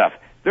the stuff?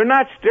 They're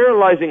not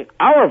sterilizing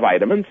our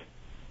vitamins,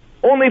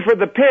 only for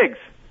the pigs.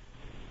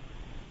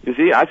 You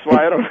see, that's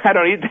why I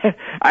don't eat that.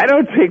 I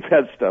don't take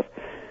that stuff.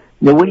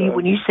 Now,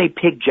 when you say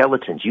pig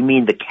gelatins, you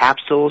mean the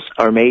capsules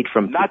are made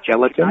from pig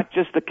gelatin? Not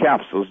just the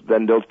capsules.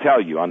 Then they'll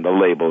tell you on the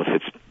label if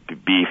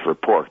it's beef or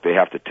pork. They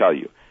have to tell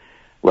you.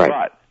 Right.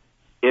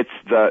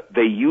 But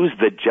they use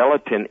the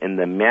gelatin in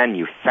the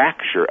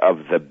manufacture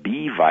of the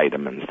B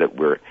vitamins that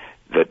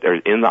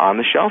are on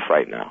the shelf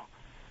right now.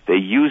 They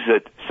use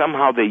it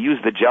somehow. They use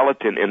the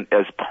gelatin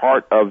as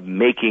part of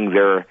making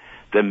the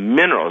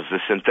minerals, the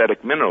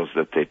synthetic minerals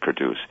that they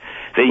produce.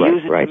 They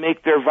use it to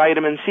make their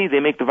vitamin C. They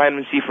make the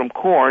vitamin C from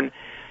corn,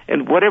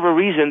 and whatever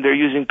reason, they're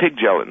using pig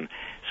gelatin.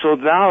 So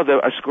now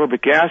the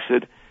ascorbic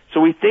acid, so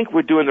we think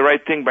we're doing the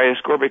right thing by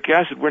ascorbic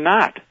acid. We're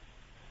not.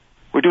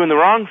 We're doing the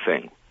wrong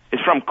thing.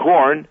 It's from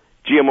corn,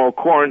 GMO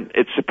corn.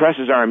 It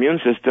suppresses our immune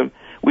system.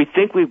 We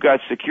think we've got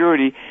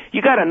security.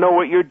 You got to know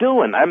what you're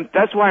doing.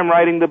 That's why I'm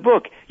writing the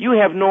book. You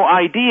have no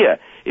idea.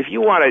 If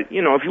you want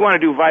to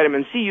do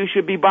vitamin C, you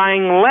should be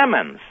buying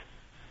lemons.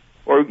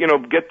 Or,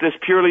 get this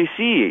Purely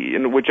C,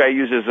 which I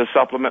use as a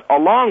supplement,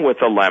 along with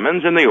the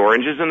lemons and the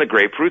oranges and the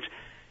grapefruits.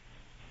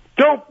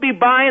 Don't be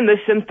buying the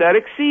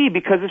synthetic C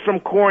because it's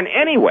from corn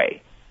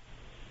anyway.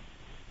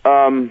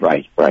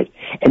 Right.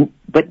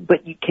 But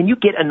can you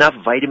get enough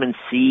vitamin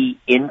C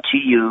into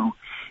you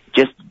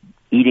just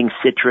eating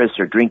citrus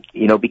or drink,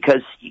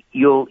 because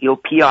you'll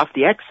pee off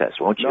the excess,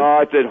 won't you?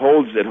 No, it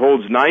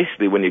holds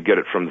nicely when you get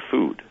it from the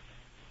food.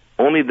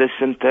 Only the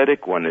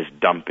synthetic one is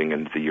dumping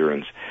into the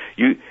urines.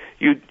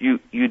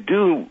 You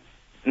do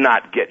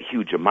not get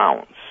huge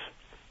amounts,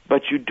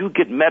 but you do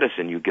get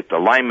medicine. You get the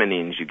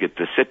limonene, you get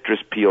the citrus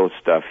peel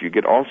stuff, you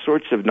get all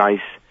sorts of nice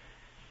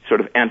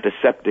sort of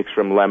antiseptics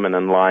from lemon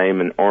and lime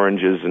and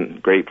oranges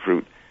and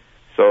grapefruit.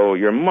 So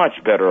you're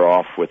much better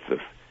off with the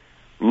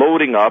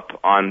loading up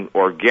on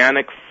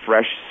organic,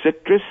 fresh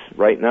citrus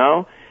right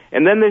now.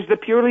 And then there's the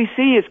Purely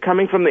C. It's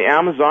coming from the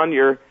Amazon.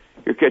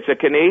 It's a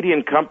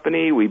Canadian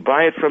company. We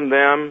buy it from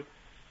them.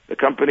 The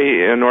company,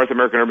 North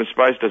American Urban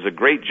Spice, does a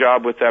great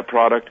job with that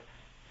product.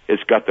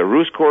 It's got the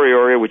Rus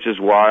coriaria, which is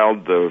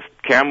wild, the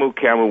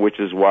Camu, which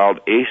is wild,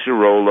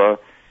 acerola,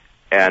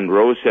 and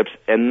rose hips,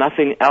 and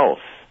nothing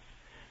else.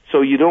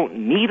 So you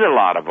don't need a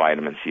lot of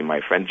vitamin C, my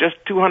friend. Just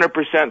 200%,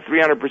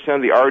 300%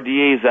 of the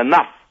RDA is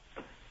enough.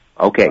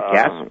 Okay,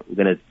 Cass, we're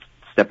going to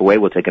step away.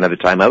 We'll take another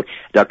time out.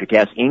 Dr.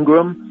 Cass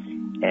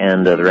Ingram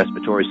and the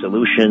Respiratory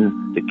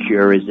Solution. The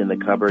cure is in the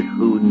cupboard.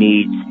 Who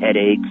needs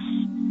headaches?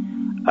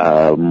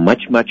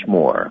 Much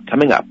more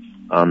coming up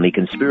on The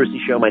Conspiracy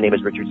Show. My name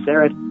is Richard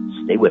Serrett.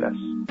 Stay with us.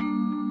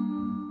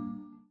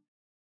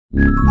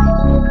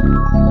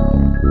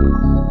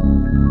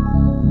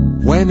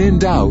 When in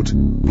doubt,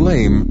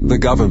 blame the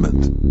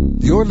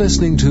government. You're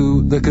listening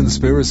to The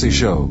Conspiracy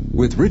Show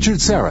with Richard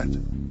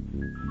Serrett.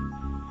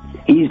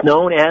 He's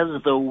known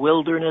as the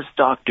Wilderness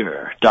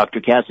Doctor,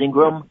 Dr. Cass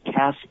Ingram,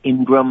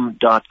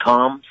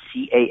 CassIngram.com,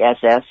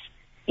 C-A-S-S,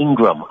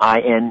 Ingram,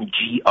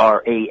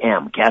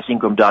 I-N-G-R-A-M,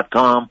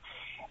 CassIngram.com,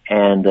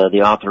 and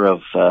the author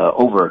of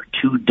over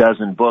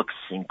 24 books,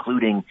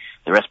 including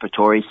The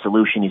Respiratory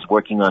Solution. He's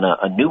working on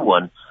a new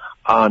one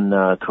on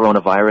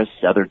coronavirus.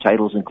 Other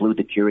titles include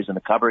The Cure is in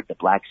the Cupboard, The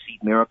Black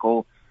Seed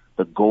Miracle,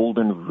 The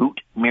Golden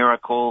Root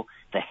Miracle,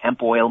 The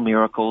Hemp Oil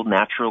Miracle,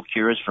 Natural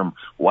Cures from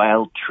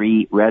Wild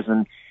Tree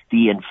Resin,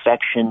 The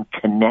Infection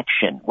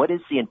Connection. What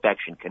is The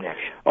Infection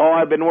Connection? Oh,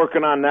 I've been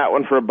working on that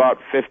one for about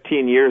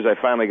 15 years. I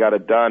finally got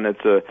it done.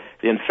 It's the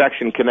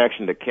infection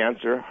connection to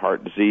cancer,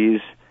 heart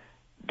disease,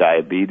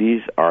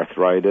 diabetes,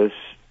 arthritis,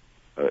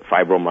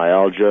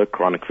 fibromyalgia,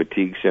 chronic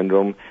fatigue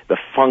syndrome, the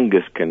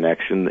fungus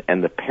connection,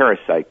 and the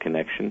parasite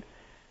connection.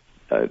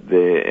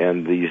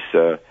 These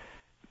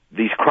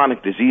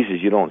chronic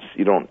diseases, you don't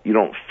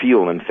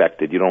feel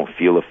infected, you don't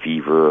feel a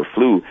fever or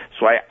flu.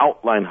 So I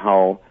outline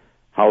how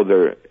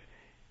the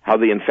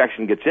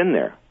infection gets in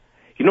there.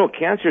 You know,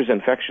 cancer is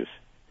infectious.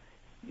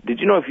 Did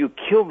you know if you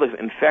kill the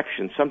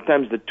infection,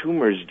 sometimes the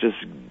tumors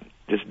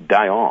just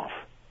die off?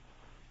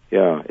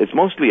 Yeah, it's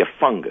mostly a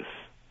fungus.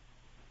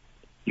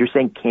 You're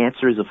saying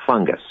cancer is a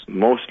fungus?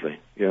 Mostly,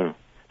 yeah.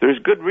 There's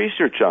good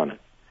research on it.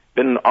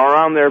 Been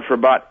around there for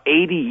about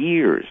 80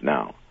 years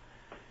now,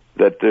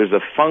 that there's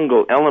a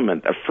fungal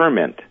element, a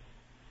ferment.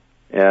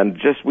 And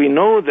we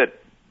know that,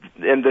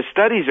 and the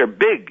studies are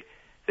big.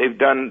 They've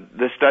done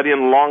the study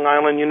in Long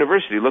Island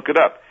University, look it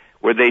up,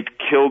 where they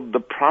killed the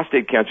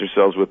prostate cancer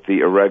cells with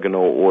the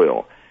oregano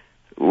oil,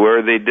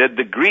 where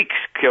the Greeks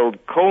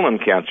killed colon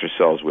cancer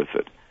cells with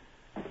it.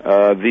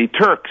 The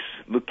Turks,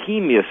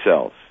 leukemia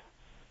cells.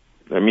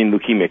 I mean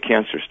leukemia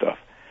cancer stuff.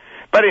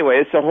 But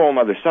anyway, it's a whole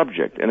other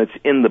subject, and it's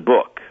in the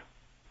book.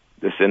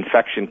 This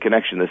infection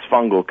connection, this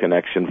fungal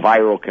connection,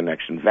 viral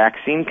connection,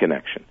 vaccine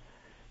connection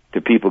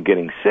to people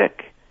getting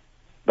sick.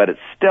 But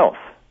it's stealth.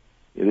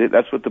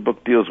 That's what the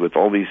book deals with,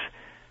 all these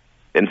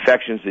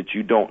infections that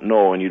you don't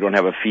know, and you don't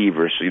have a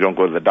fever, so you don't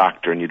go to the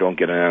doctor and you don't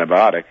get an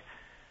antibiotic.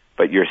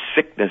 But your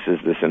sickness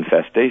is this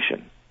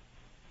infestation.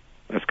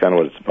 That's kind of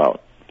what it's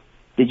about.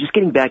 Just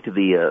getting back to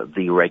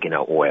the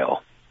oregano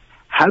oil,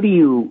 how do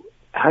you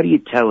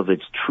tell if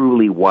it's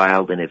truly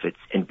wild and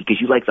because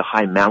you like the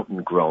high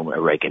mountain grown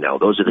oregano?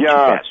 Those are the two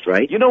best,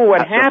 right? You know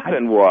what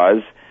happened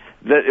was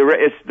that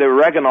it's the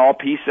oregano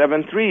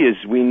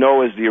P73 we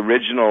know is the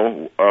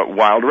original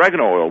wild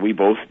oregano oil.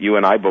 You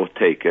and I both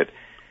take it.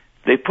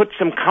 They put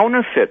some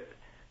counterfeit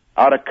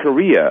out of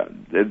Korea.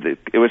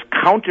 It was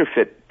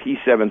counterfeit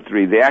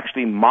P73. They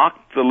actually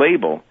mocked the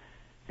label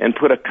and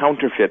put a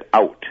counterfeit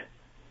out.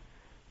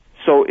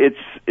 So it's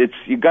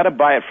you got to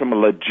buy it from a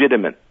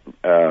legitimate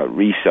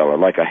reseller,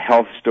 like a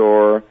health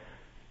store,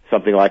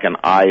 something like an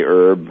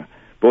iHerb.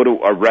 Go to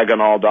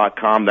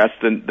oreganol.com. That's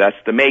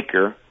the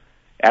maker.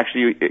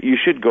 Actually, you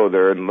should go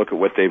there and look at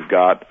what they've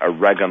got.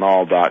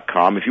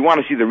 Oreganol.com. If you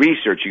want to see the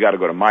research, you got to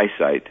go to my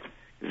site,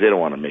 because they don't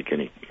want to make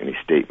any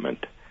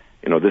statement.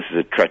 You know, this is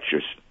a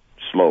treacherous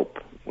slope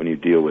when you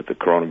deal with the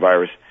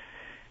coronavirus.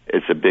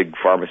 It's a big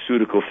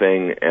pharmaceutical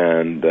thing,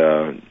 and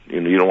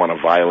you don't want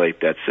to violate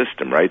that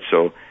system, right?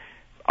 So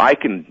I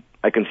can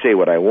say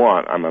what I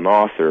want. I'm an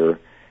author,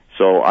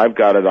 so I've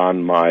got it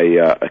on my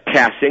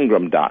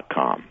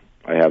CassIngram.com.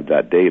 I have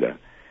that data,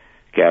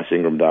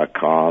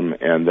 CassIngram.com,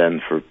 and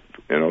then for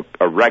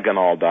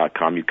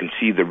Oreganol.com, you can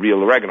see the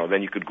real oregano.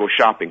 Then you could go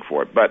shopping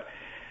for it. But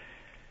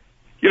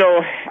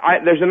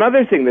there's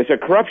another thing. There's a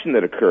corruption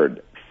that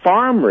occurred.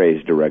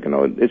 Farm-raised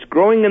oregano. It's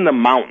growing in the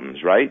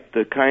mountains, right?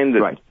 The kind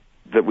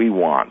that we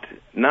want.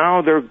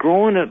 Now they're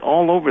growing it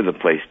all over the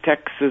place.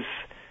 Texas,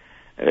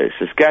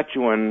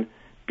 Saskatchewan,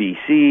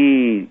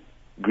 BC,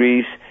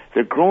 Greece.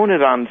 They're growing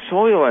it on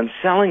soil and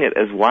selling it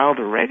as wild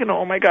oregano.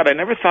 Oh my God, I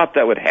never thought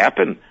that would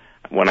happen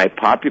when I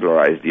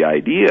popularized the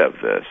idea of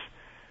this.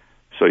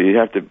 So you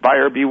have to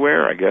buyer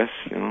beware, I guess,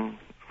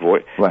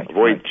 avoid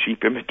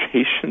cheap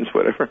imitations,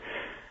 whatever.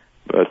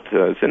 But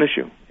it's an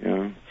issue.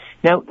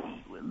 Now,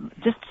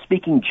 just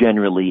speaking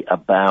generally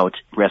about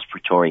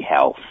respiratory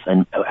health,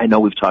 and I know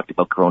we've talked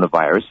about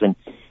coronavirus, and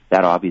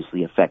that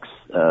obviously affects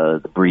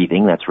the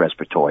breathing. That's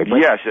respiratory.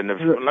 But yes, and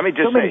let me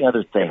just say,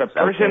 other things if a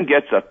person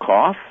gets a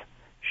cough,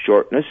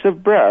 shortness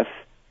of breath,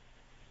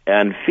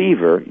 and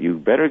fever, you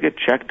better get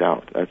checked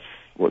out. That's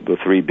what the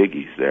three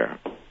biggies there.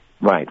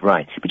 Right.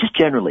 But just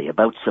generally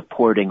about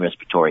supporting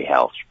respiratory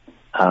health,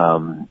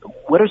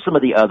 what are some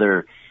of the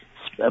other?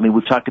 I mean,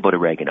 we've talked about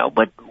oregano,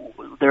 but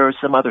there are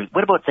some other.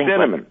 What about things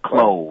cinnamon, like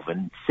clove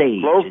and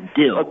sage and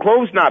dill?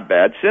 Clove's not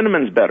bad.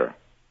 Cinnamon's better.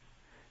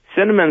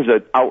 Cinnamon's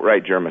an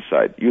outright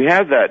germicide. You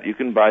have that. You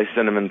can buy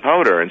cinnamon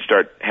powder and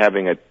start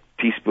having a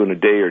teaspoon a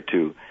day or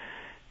two.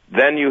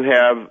 Then you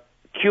have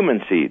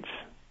cumin seeds.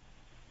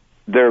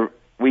 They're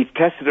we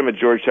tested them at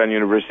Georgetown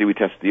University. We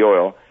tested the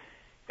oil,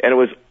 and it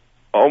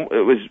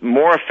was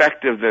more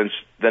effective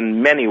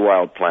than many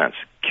wild plants.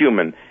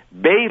 Cumin,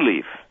 bay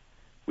leaf.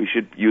 We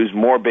should use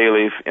more bay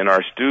leaf in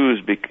our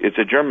stews. It's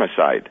a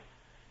germicide.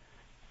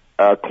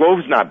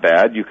 Clove's not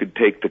bad. You could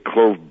take the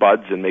clove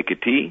buds and make a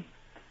tea.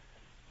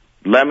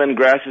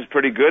 Lemongrass is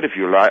pretty good. If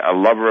you're a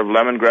lover of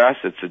lemongrass,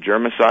 it's a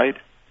germicide.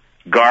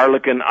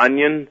 Garlic and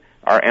onion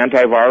are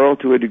antiviral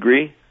to a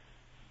degree.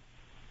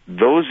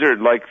 Those are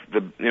like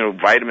the,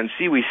 vitamin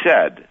C we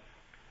said.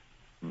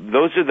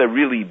 Those are the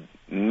really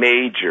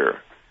major.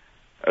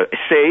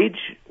 Sage,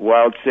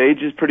 wild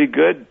sage is pretty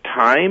good.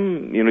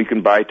 Thyme, you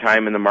can buy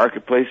thyme in the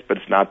marketplace, but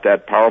it's not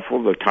that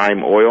powerful. The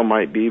thyme oil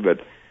might be,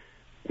 but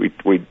we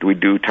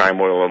do thyme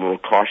oil a little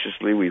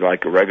cautiously. We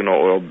like oregano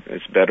oil;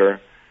 it's better.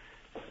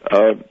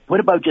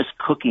 What about just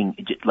cooking?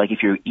 Like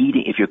if you're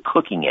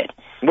cooking it.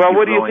 Well,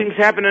 what do you think's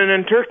happening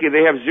in Turkey?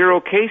 They have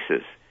 0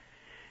 cases,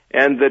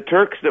 and the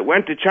Turks that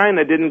went to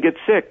China didn't get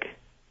sick.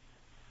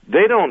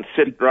 They don't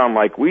sit around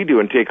like we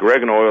do and take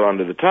oregano oil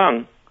under the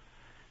tongue.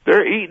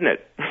 They're eating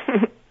it.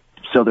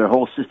 So their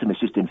whole system is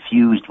just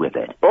infused with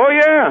it. Oh,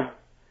 yeah.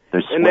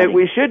 They're and that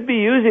we should be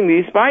using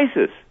these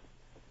spices.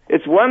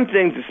 It's one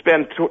thing to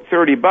spend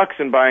 $30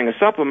 in buying a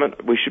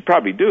supplement. We should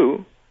probably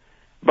do.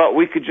 But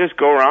we could just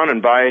go around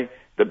and buy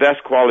the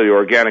best quality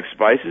organic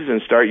spices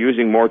and start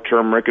using more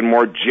turmeric and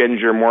more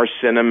ginger, more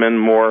cinnamon,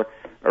 more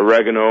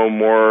oregano,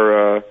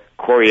 more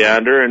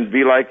coriander, and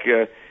be like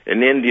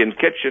an Indian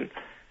kitchen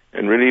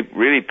and really,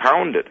 really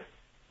pound it.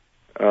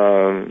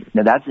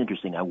 Now that's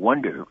interesting. I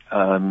wonder.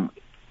 The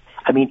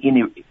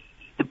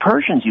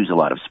Persians use a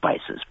lot of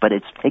spices, but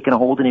it's taken a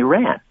hold in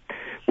Iran.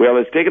 Well,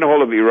 it's taken a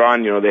hold of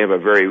Iran.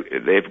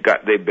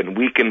 They've been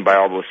weakened by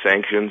all those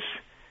sanctions.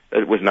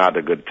 It was not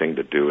a good thing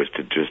to do, is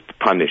to just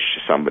punish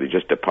somebody,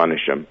 just to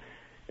punish them.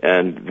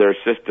 And their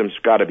system's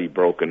got to be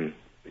broken,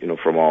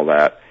 from all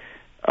that.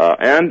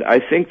 And I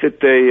think that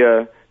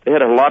they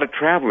had a lot of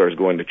travelers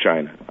going to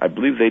China. I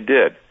believe they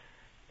did.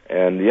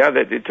 And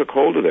they took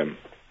hold of them.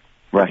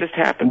 Right. It just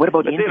happened. And what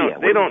about but India?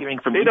 They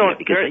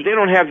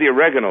don't have the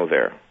oregano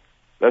there.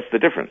 That's the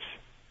difference.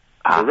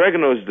 The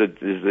oregano is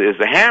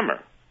the hammer.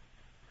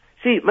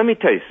 See, let me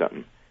tell you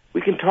something.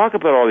 We can talk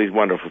about all these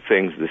wonderful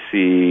things, the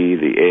C,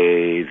 the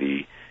A,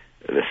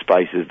 the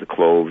spices, the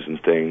cloves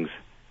and things,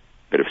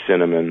 a bit of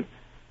cinnamon.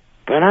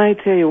 But I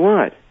tell you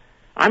what,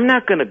 I'm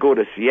not going to go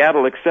to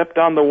Seattle except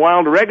on the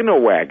wild oregano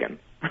wagon.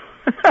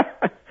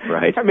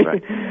 Right.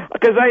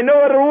 Because I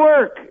know it'll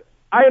work.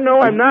 I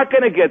know I'm not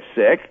going to get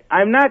sick.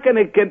 I'm not going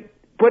to get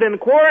put in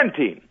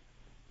quarantine.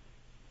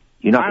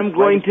 I'm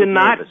going to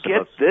not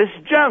get this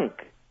junk.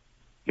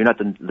 You're not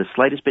the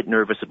slightest bit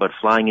nervous about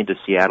flying into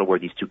Seattle where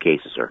these 2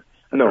 cases are.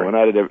 No,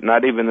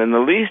 not even in the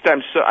least.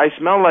 I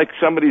smell like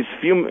somebody's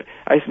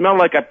I smell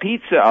like a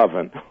pizza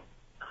oven.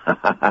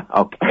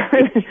 Okay.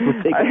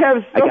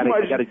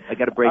 I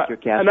got to break your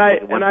cast.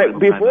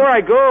 Before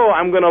I go,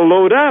 I'm going to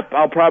load up.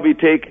 I'll probably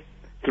take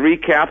 3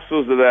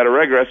 capsules of that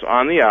Oregres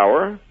on the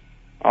hour.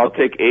 I'll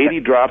take 80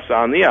 drops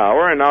on the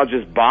hour, and I'll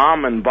just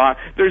bomb and bomb.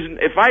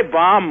 If I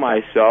bomb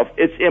myself,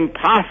 it's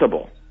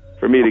impossible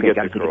for me to get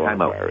the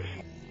coronavirus.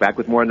 Back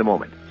with more in a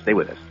moment. Stay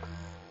with us.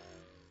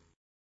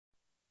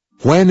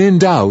 When in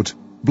doubt,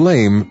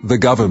 blame the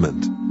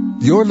government.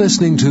 You're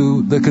listening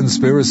to The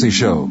Conspiracy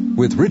Show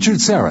with Richard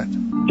Serrett.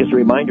 Just a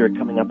reminder,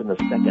 coming up in the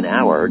second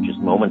hour, just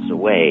moments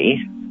away,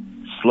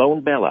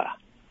 Sloan Bella,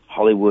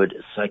 Hollywood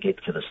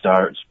psychic to the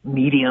stars,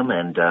 medium,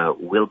 and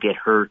we'll get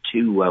her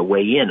to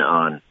weigh in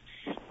on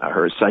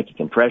her psychic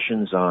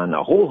impressions on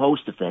a whole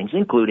host of things,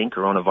 including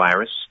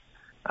coronavirus,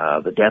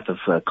 the death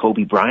of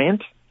Kobe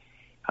Bryant,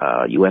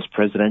 U.S.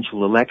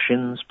 presidential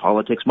elections,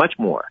 politics, much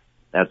more.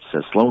 That's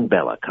Sloan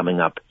Bella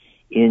coming up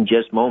in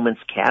just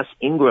moments. Cass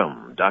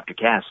Ingram, Dr.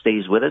 Cass,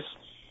 stays with us,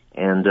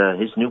 and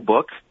his new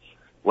book,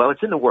 well,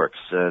 it's in the works,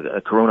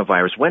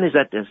 coronavirus. When is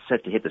that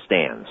set to hit the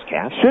stands,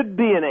 Cass? Should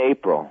be in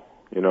April,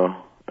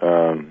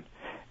 and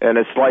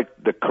it's like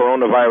the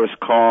coronavirus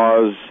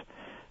cause,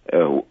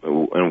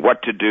 and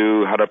what to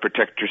do, how to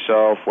protect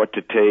yourself, what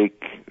to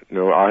take.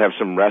 I'll have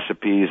some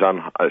recipes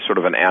on sort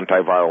of an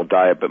antiviral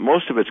diet, but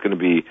most of it's going to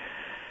be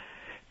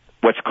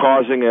what's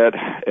causing it,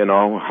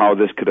 how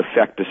this could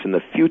affect us in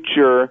the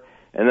future,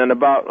 and then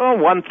about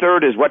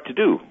 1/3 is what to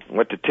do,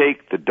 what to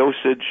take, the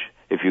dosage,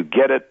 if you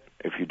get it,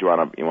 if you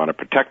want to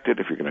protect it,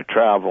 if you're going to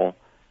travel,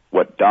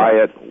 what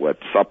diet, what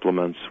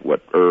supplements,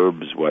 what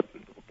herbs, what,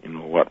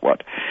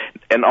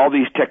 and all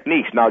these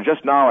techniques. Now,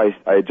 just now,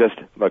 I just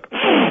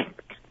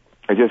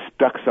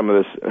stuck some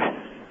of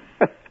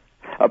this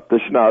up the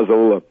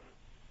schnozzle,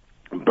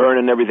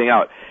 burning everything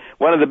out.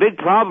 One of the big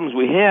problems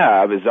we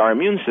have is our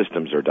immune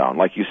systems are down.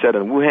 Like you said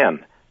in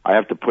Wuhan, I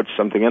have to put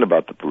something in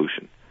about the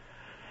pollution.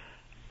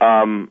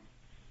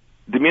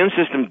 The immune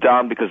system's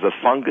down because of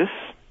fungus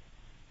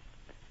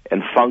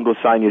and fungal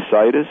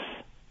sinusitis.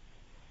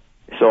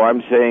 So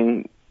I'm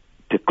saying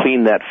to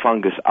clean that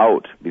fungus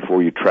out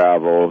before you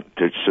travel,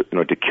 to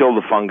kill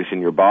the fungus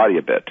in your body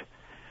a bit,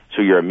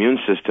 so your immune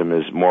system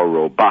is more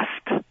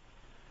robust.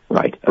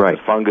 Right. The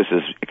fungus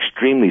is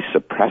extremely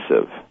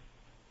suppressive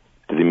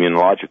to the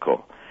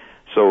immunological.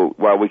 So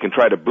while we can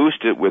try to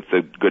boost it with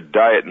a good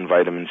diet and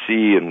vitamin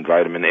C and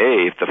vitamin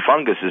A, if the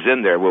fungus is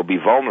in there, we'll be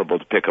vulnerable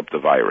to pick up the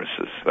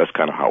viruses. That's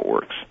kind of how it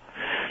works.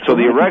 So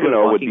the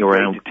oregano would be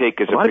great to take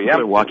as a preemptive. A lot of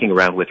people are walking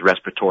around with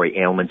respiratory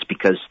ailments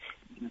because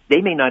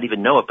they may not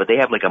even know it, but they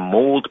have like a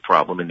mold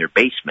problem in their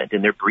basement,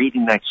 and they're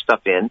breathing that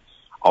stuff in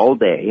all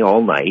day,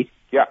 all night.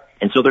 Yeah.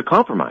 And so they're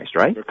compromised,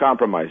 right? They're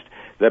compromised.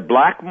 The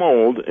black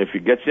mold, if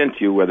it gets into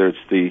you, whether it's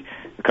the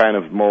kind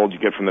of mold you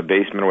get from the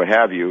basement or what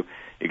have you,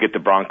 you get the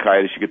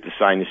bronchitis, you get the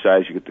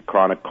sinusitis, you get the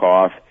chronic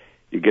cough,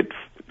 you get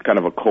kind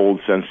of a cold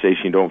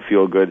sensation, you don't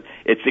feel good.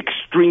 It's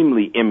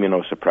extremely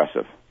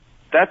immunosuppressive.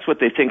 That's what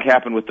they think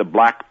happened with the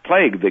Black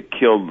Plague that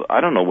killed, I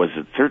don't know, was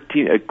it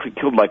 13? It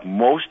killed like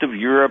most of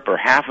Europe or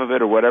half of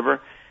it or whatever.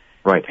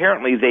 Right.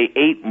 Apparently they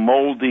ate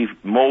moldy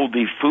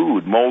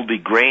food, moldy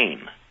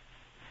grain.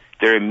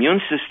 Their immune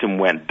system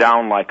went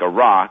down like a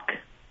rock,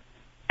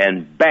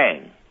 and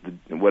bang,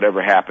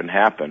 whatever happened.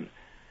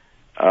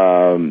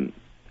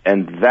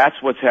 And that's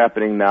what's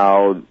happening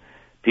now.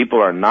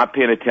 People are not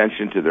paying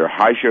attention to their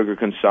high sugar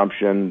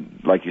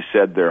consumption. Like you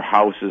said, their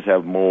houses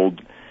have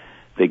mold.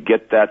 They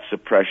get that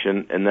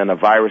suppression, and then a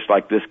virus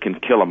like this can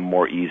kill them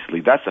more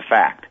easily. That's a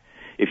fact.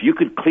 If you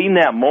could clean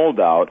that mold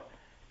out,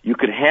 you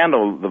could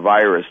handle the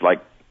virus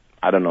like,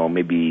 I don't know,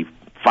 maybe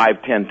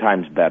 5-10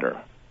 times better.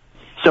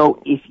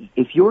 So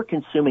if you're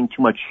consuming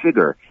too much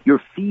sugar,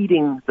 you're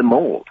feeding the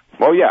mold.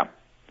 Oh, yeah.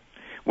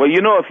 Well,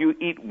 you know, if you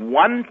eat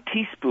 1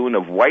 teaspoon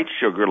of white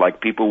sugar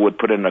like people would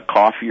put in a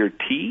coffee or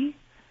tea,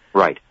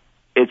 right,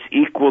 it's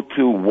equal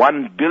to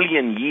 1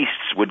 billion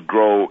yeasts would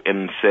grow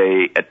in,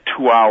 say, at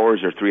 2 hours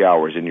or 3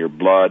 hours in your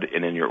blood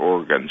and in your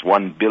organs.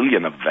 1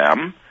 billion of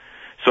them.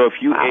 So if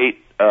you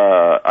ate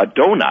a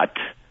donut,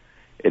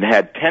 it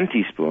had 10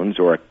 teaspoons,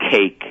 or a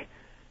cake,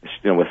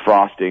 with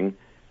frosting,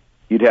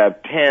 you'd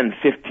have 10,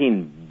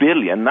 15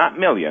 billion, not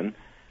million,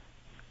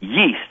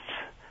 yeasts.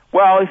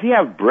 Well, if you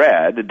have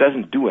bread, it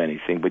doesn't do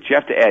anything, but you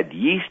have to add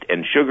yeast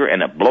and sugar,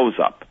 and it blows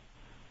up.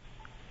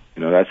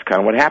 That's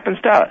kind of what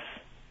happens to us.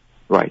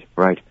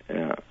 Right.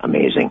 Yeah.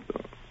 Amazing.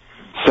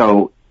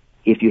 So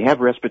if you have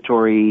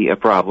respiratory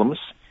problems,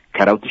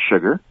 cut out the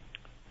sugar.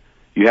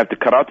 You have to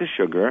cut out the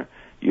sugar.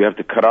 You have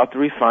to cut out the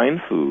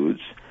refined foods.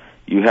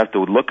 You have to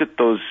look at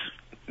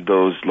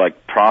those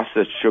like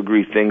processed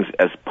sugary things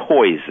as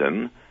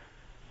poison.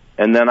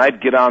 And then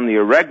I'd get on the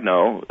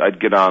oregano. I'd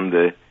get on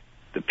the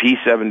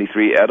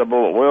P73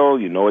 edible oil.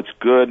 It's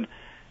good.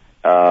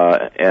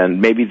 And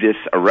maybe this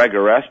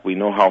Oregarest. We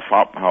know how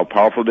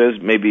powerful it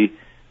is. Maybe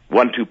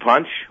 1-2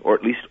 punch, or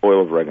at least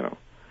oil of oregano.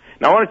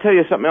 Now I want to tell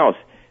you something else.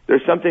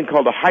 There's something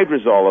called a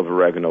hydrosol of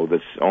oregano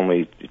that's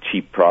only a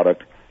cheap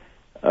product,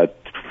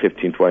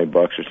 $15-20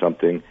 or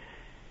something,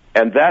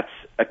 and that's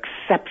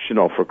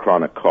exceptional for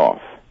chronic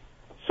cough.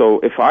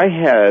 So if I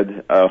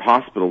had a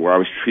hospital where I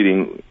was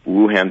treating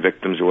Wuhan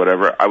victims or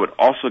whatever, I would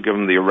also give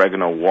them the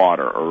oregano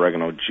water, or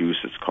oregano juice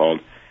it's called,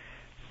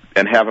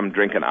 and have them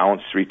drink an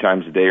ounce 3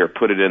 times a day, or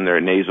put it in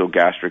their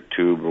nasogastric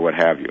tube or what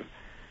have you.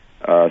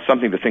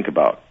 Something to think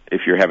about.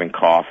 If you're having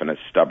cough and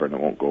it's stubborn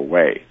and won't go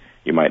away,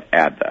 you might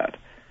add that.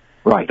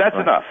 Right. But that's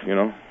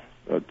enough,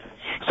 But,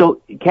 so,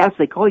 Cass,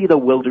 they call you the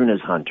wilderness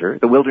hunter,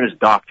 the wilderness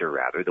doctor,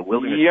 rather, the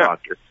wilderness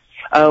doctor.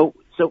 So,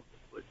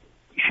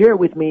 share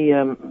with me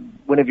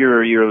one of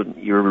your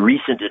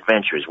recent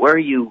adventures. Where are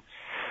you?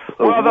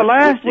 Well, the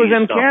last was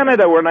in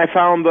Canada when I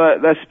found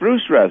the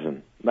spruce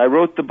resin. I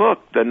wrote the book,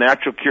 The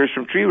Natural Cures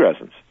from Tree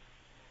Resins.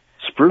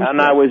 Spruce. And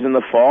I was in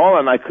the fall,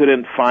 and I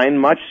couldn't find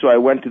much, so I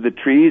went to the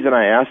trees, and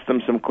I asked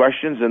them some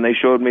questions, and they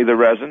showed me the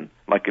resin,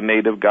 like a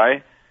native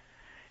guy.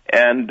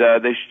 And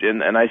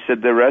and I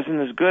said, the resin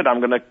is good.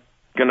 I'm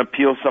gonna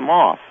peel some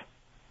off.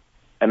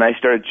 And I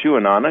started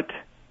chewing on it.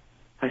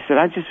 I said,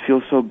 I just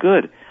feel so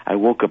good. I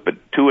woke up at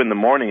 2 in the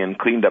morning and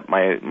cleaned up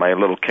my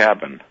little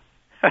cabin.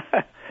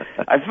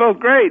 I felt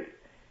great.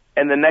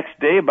 And the next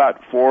day, about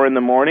 4 in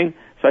the morning,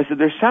 so I said,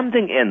 there's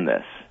something in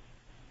this.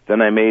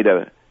 Then I made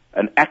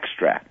an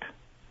extract,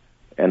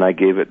 and I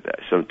gave it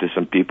to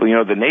some people.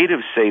 The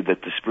natives say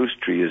that the spruce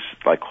tree is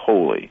like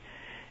holy.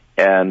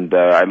 And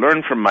I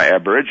learned from my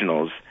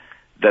aboriginals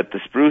that the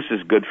spruce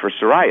is good for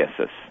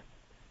psoriasis.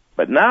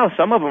 But now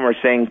some of them are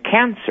saying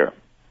cancer.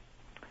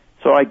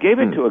 So I gave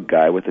it to a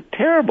guy with a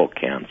terrible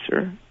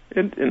cancer,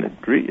 and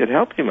it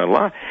helped him a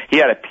lot. He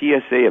had a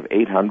PSA of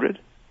 800.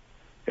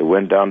 It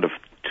went down to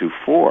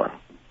 4.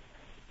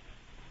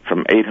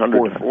 From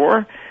 800 to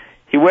 4.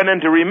 He went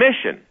into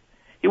remission.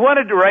 He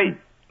wanted to write,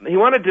 he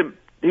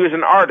was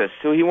an artist,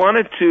 so he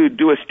wanted to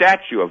do a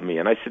statue of me.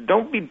 And I said,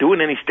 don't be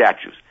doing any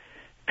statues.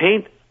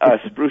 Paint a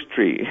spruce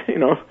tree,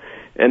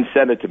 and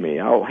send it to me.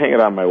 I'll hang it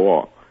on my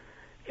wall.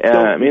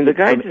 The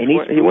guy,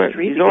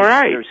 he's all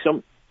right.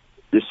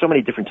 There's so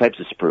many different types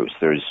of spruce.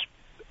 There's,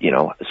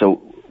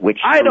 so which...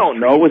 I don't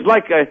know. It was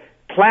like a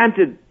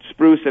planted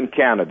spruce in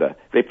Canada.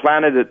 They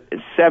planted it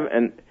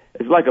and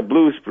it's like a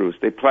blue spruce.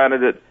 They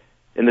planted it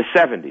in the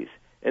 70s,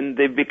 and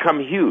they've become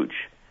huge.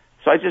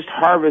 So I just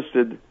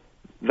harvested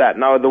that.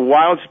 Now, the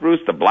wild spruce,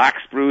 the black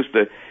spruce,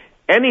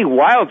 any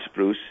wild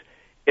spruce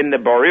in the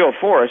boreal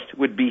forest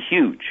would be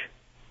huge.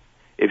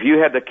 If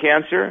you had the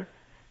cancer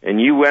and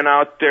you went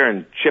out there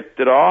and chipped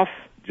it off,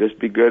 just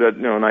be good at,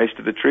 nice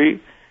to the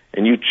tree,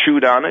 and you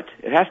chewed on it,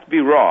 it has to be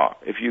raw.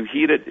 If you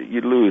heat it,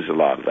 you'd lose a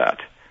lot of that.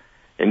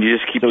 And you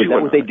just keep chewing on it. So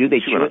is that what they do? They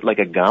chew it like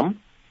a gum?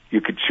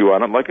 You could chew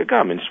on it like a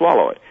gum and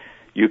swallow it.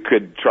 You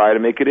could try to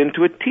make it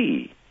into a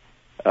tea.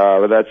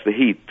 But that's the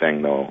heat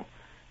thing, though.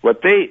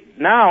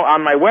 Now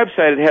on my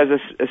website, it has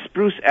a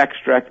spruce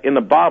extract in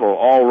a bottle,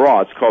 all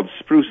raw. It's called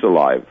Spruce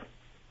Alive.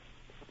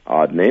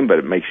 Odd name, but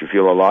it makes you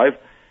feel alive.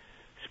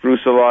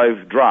 Spruce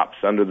Alive drops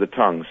under the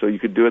tongue. So you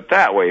could do it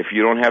that way if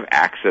you don't have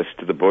access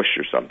to the bush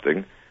or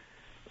something.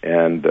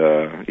 And,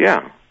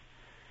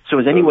 So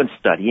is anyone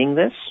studying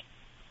this?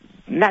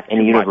 Not in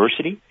a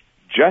university?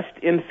 Just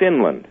in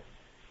Finland.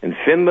 In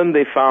Finland,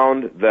 they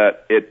found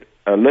that it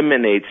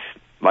eliminates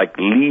like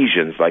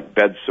lesions, like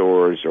bed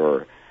sores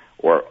or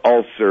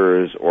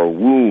ulcers or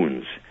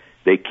wounds.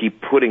 They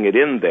keep putting it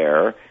in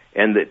there,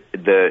 and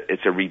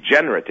it's a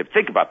regenerative.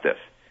 Think about this.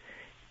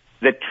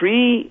 The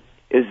tree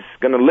is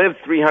going to live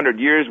 300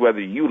 years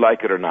whether you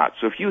like it or not.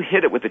 So if you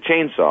hit it with a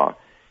chainsaw,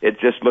 it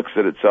just looks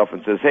at itself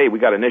and says, hey, we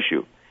got an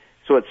issue.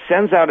 So it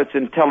sends out its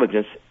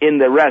intelligence in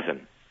the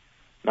resin,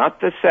 not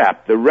the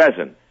sap, the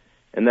resin.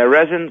 And the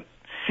resin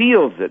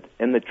seals it,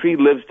 and the tree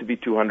lives to be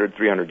 200,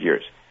 300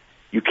 years.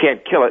 You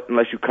can't kill it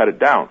unless you cut it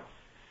down.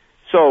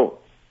 So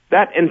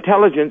that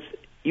intelligence,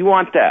 you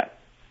want that.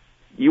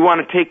 You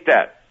want to take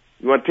that.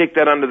 You want to take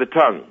that under the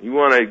tongue.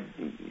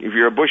 If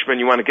you're a bushman,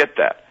 you want to get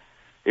that.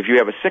 If you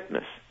have a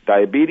sickness,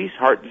 diabetes,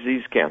 heart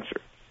disease,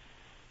 cancer,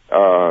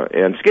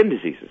 and skin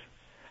diseases.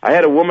 I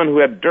had a woman who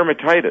had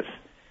dermatitis,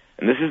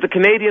 and this is the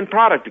Canadian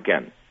product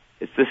again.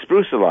 It's the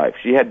Spruce Alive.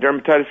 She had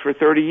dermatitis for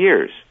 30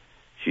 years.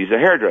 She's a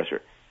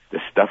hairdresser.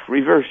 The stuff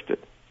reversed it.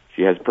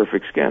 She has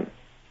perfect skin.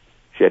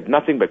 She had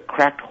nothing but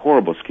cracked,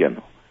 horrible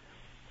skin.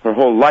 Her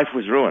whole life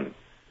was ruined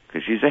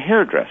because she's a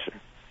hairdresser.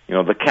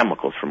 The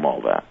chemicals from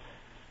all that.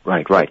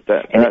 Right.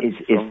 And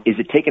is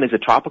it taken as a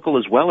topical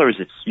as well, or is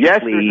it yes,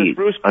 there's a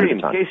spruce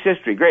cream. Case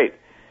history, great.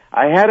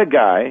 I had a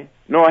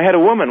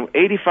woman,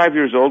 85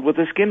 years old, with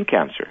a skin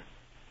cancer.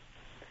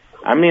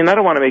 I mean, I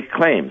don't want to make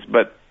claims,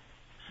 but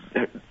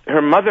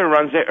her daughter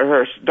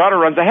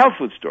runs a health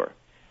food store.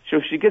 So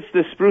if she gets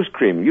this spruce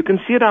cream, you can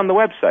see it on the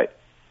website.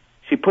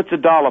 She puts a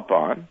dollop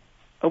on.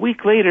 A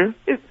week later,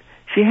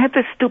 she had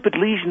this stupid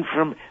lesion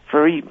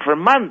for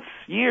months,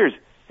 years.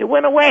 It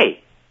went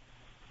away.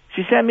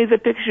 She sent me the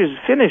pictures,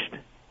 finished.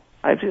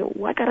 I said,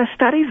 I got to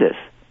study this.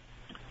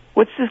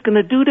 What's this going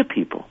to do to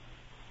people?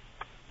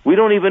 We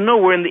don't even know.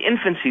 We're in the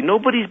infancy.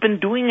 Nobody's been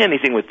doing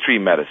anything with tree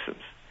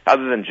medicines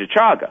other than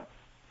Chichaga.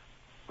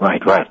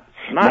 Right.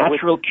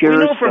 Natural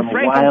cures from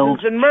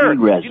wild and myrrh.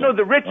 Tree resin.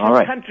 The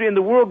richest country in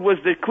the world was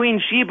the Queen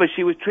Sheba.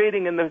 She was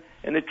trading in the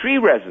tree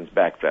resins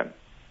back then.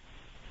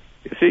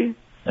 You see?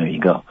 There you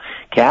go.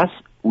 Cass,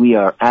 we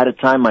are out of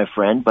time, my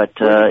friend, but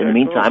in the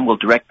meantime, we'll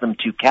direct them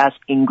to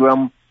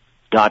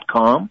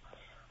CassIngram.com.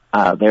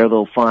 There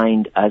they'll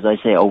find, as I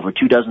say, over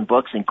 24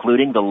 books,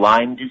 including the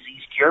Lyme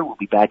disease cure. We'll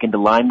be back into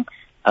Lyme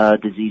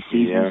disease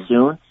season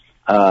soon.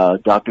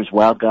 Doctor's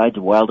Wild Guide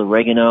to Wild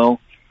Oregano,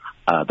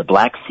 the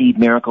Black Seed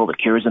Miracle, the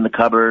Cures in the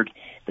Cupboard,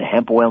 the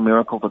Hemp Oil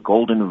Miracle, the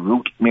Golden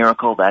Root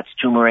Miracle, that's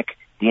turmeric,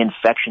 the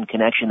Infection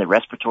Connection, the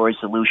Respiratory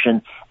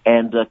Solution,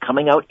 and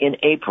coming out in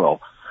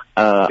April,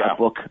 a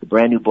book, the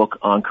brand new book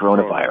on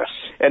coronavirus.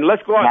 And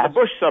let's go out in the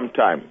bush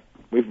sometime.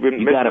 We've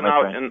been missing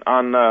out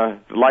on the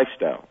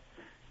lifestyle.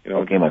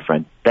 Okay, my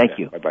friend. Thank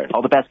you. Bye-bye.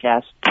 All the best,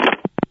 Cass.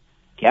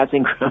 Cass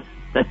Ingram.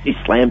 He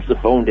slams the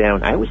phone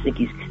down. I always think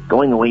he's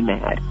going away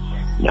mad.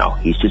 No,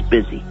 he's just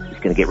busy. He's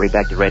going to get right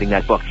back to writing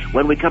that book.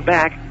 When we come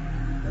back,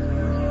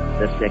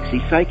 the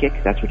sexy psychic,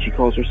 that's what she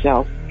calls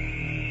herself.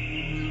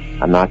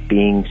 I'm not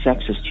being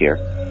sexist here.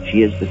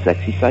 She is the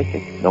sexy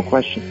psychic, no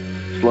question.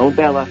 Sloan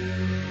Bella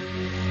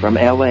from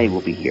L.A.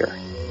 will be here,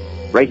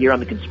 right here on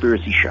The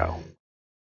Conspiracy Show.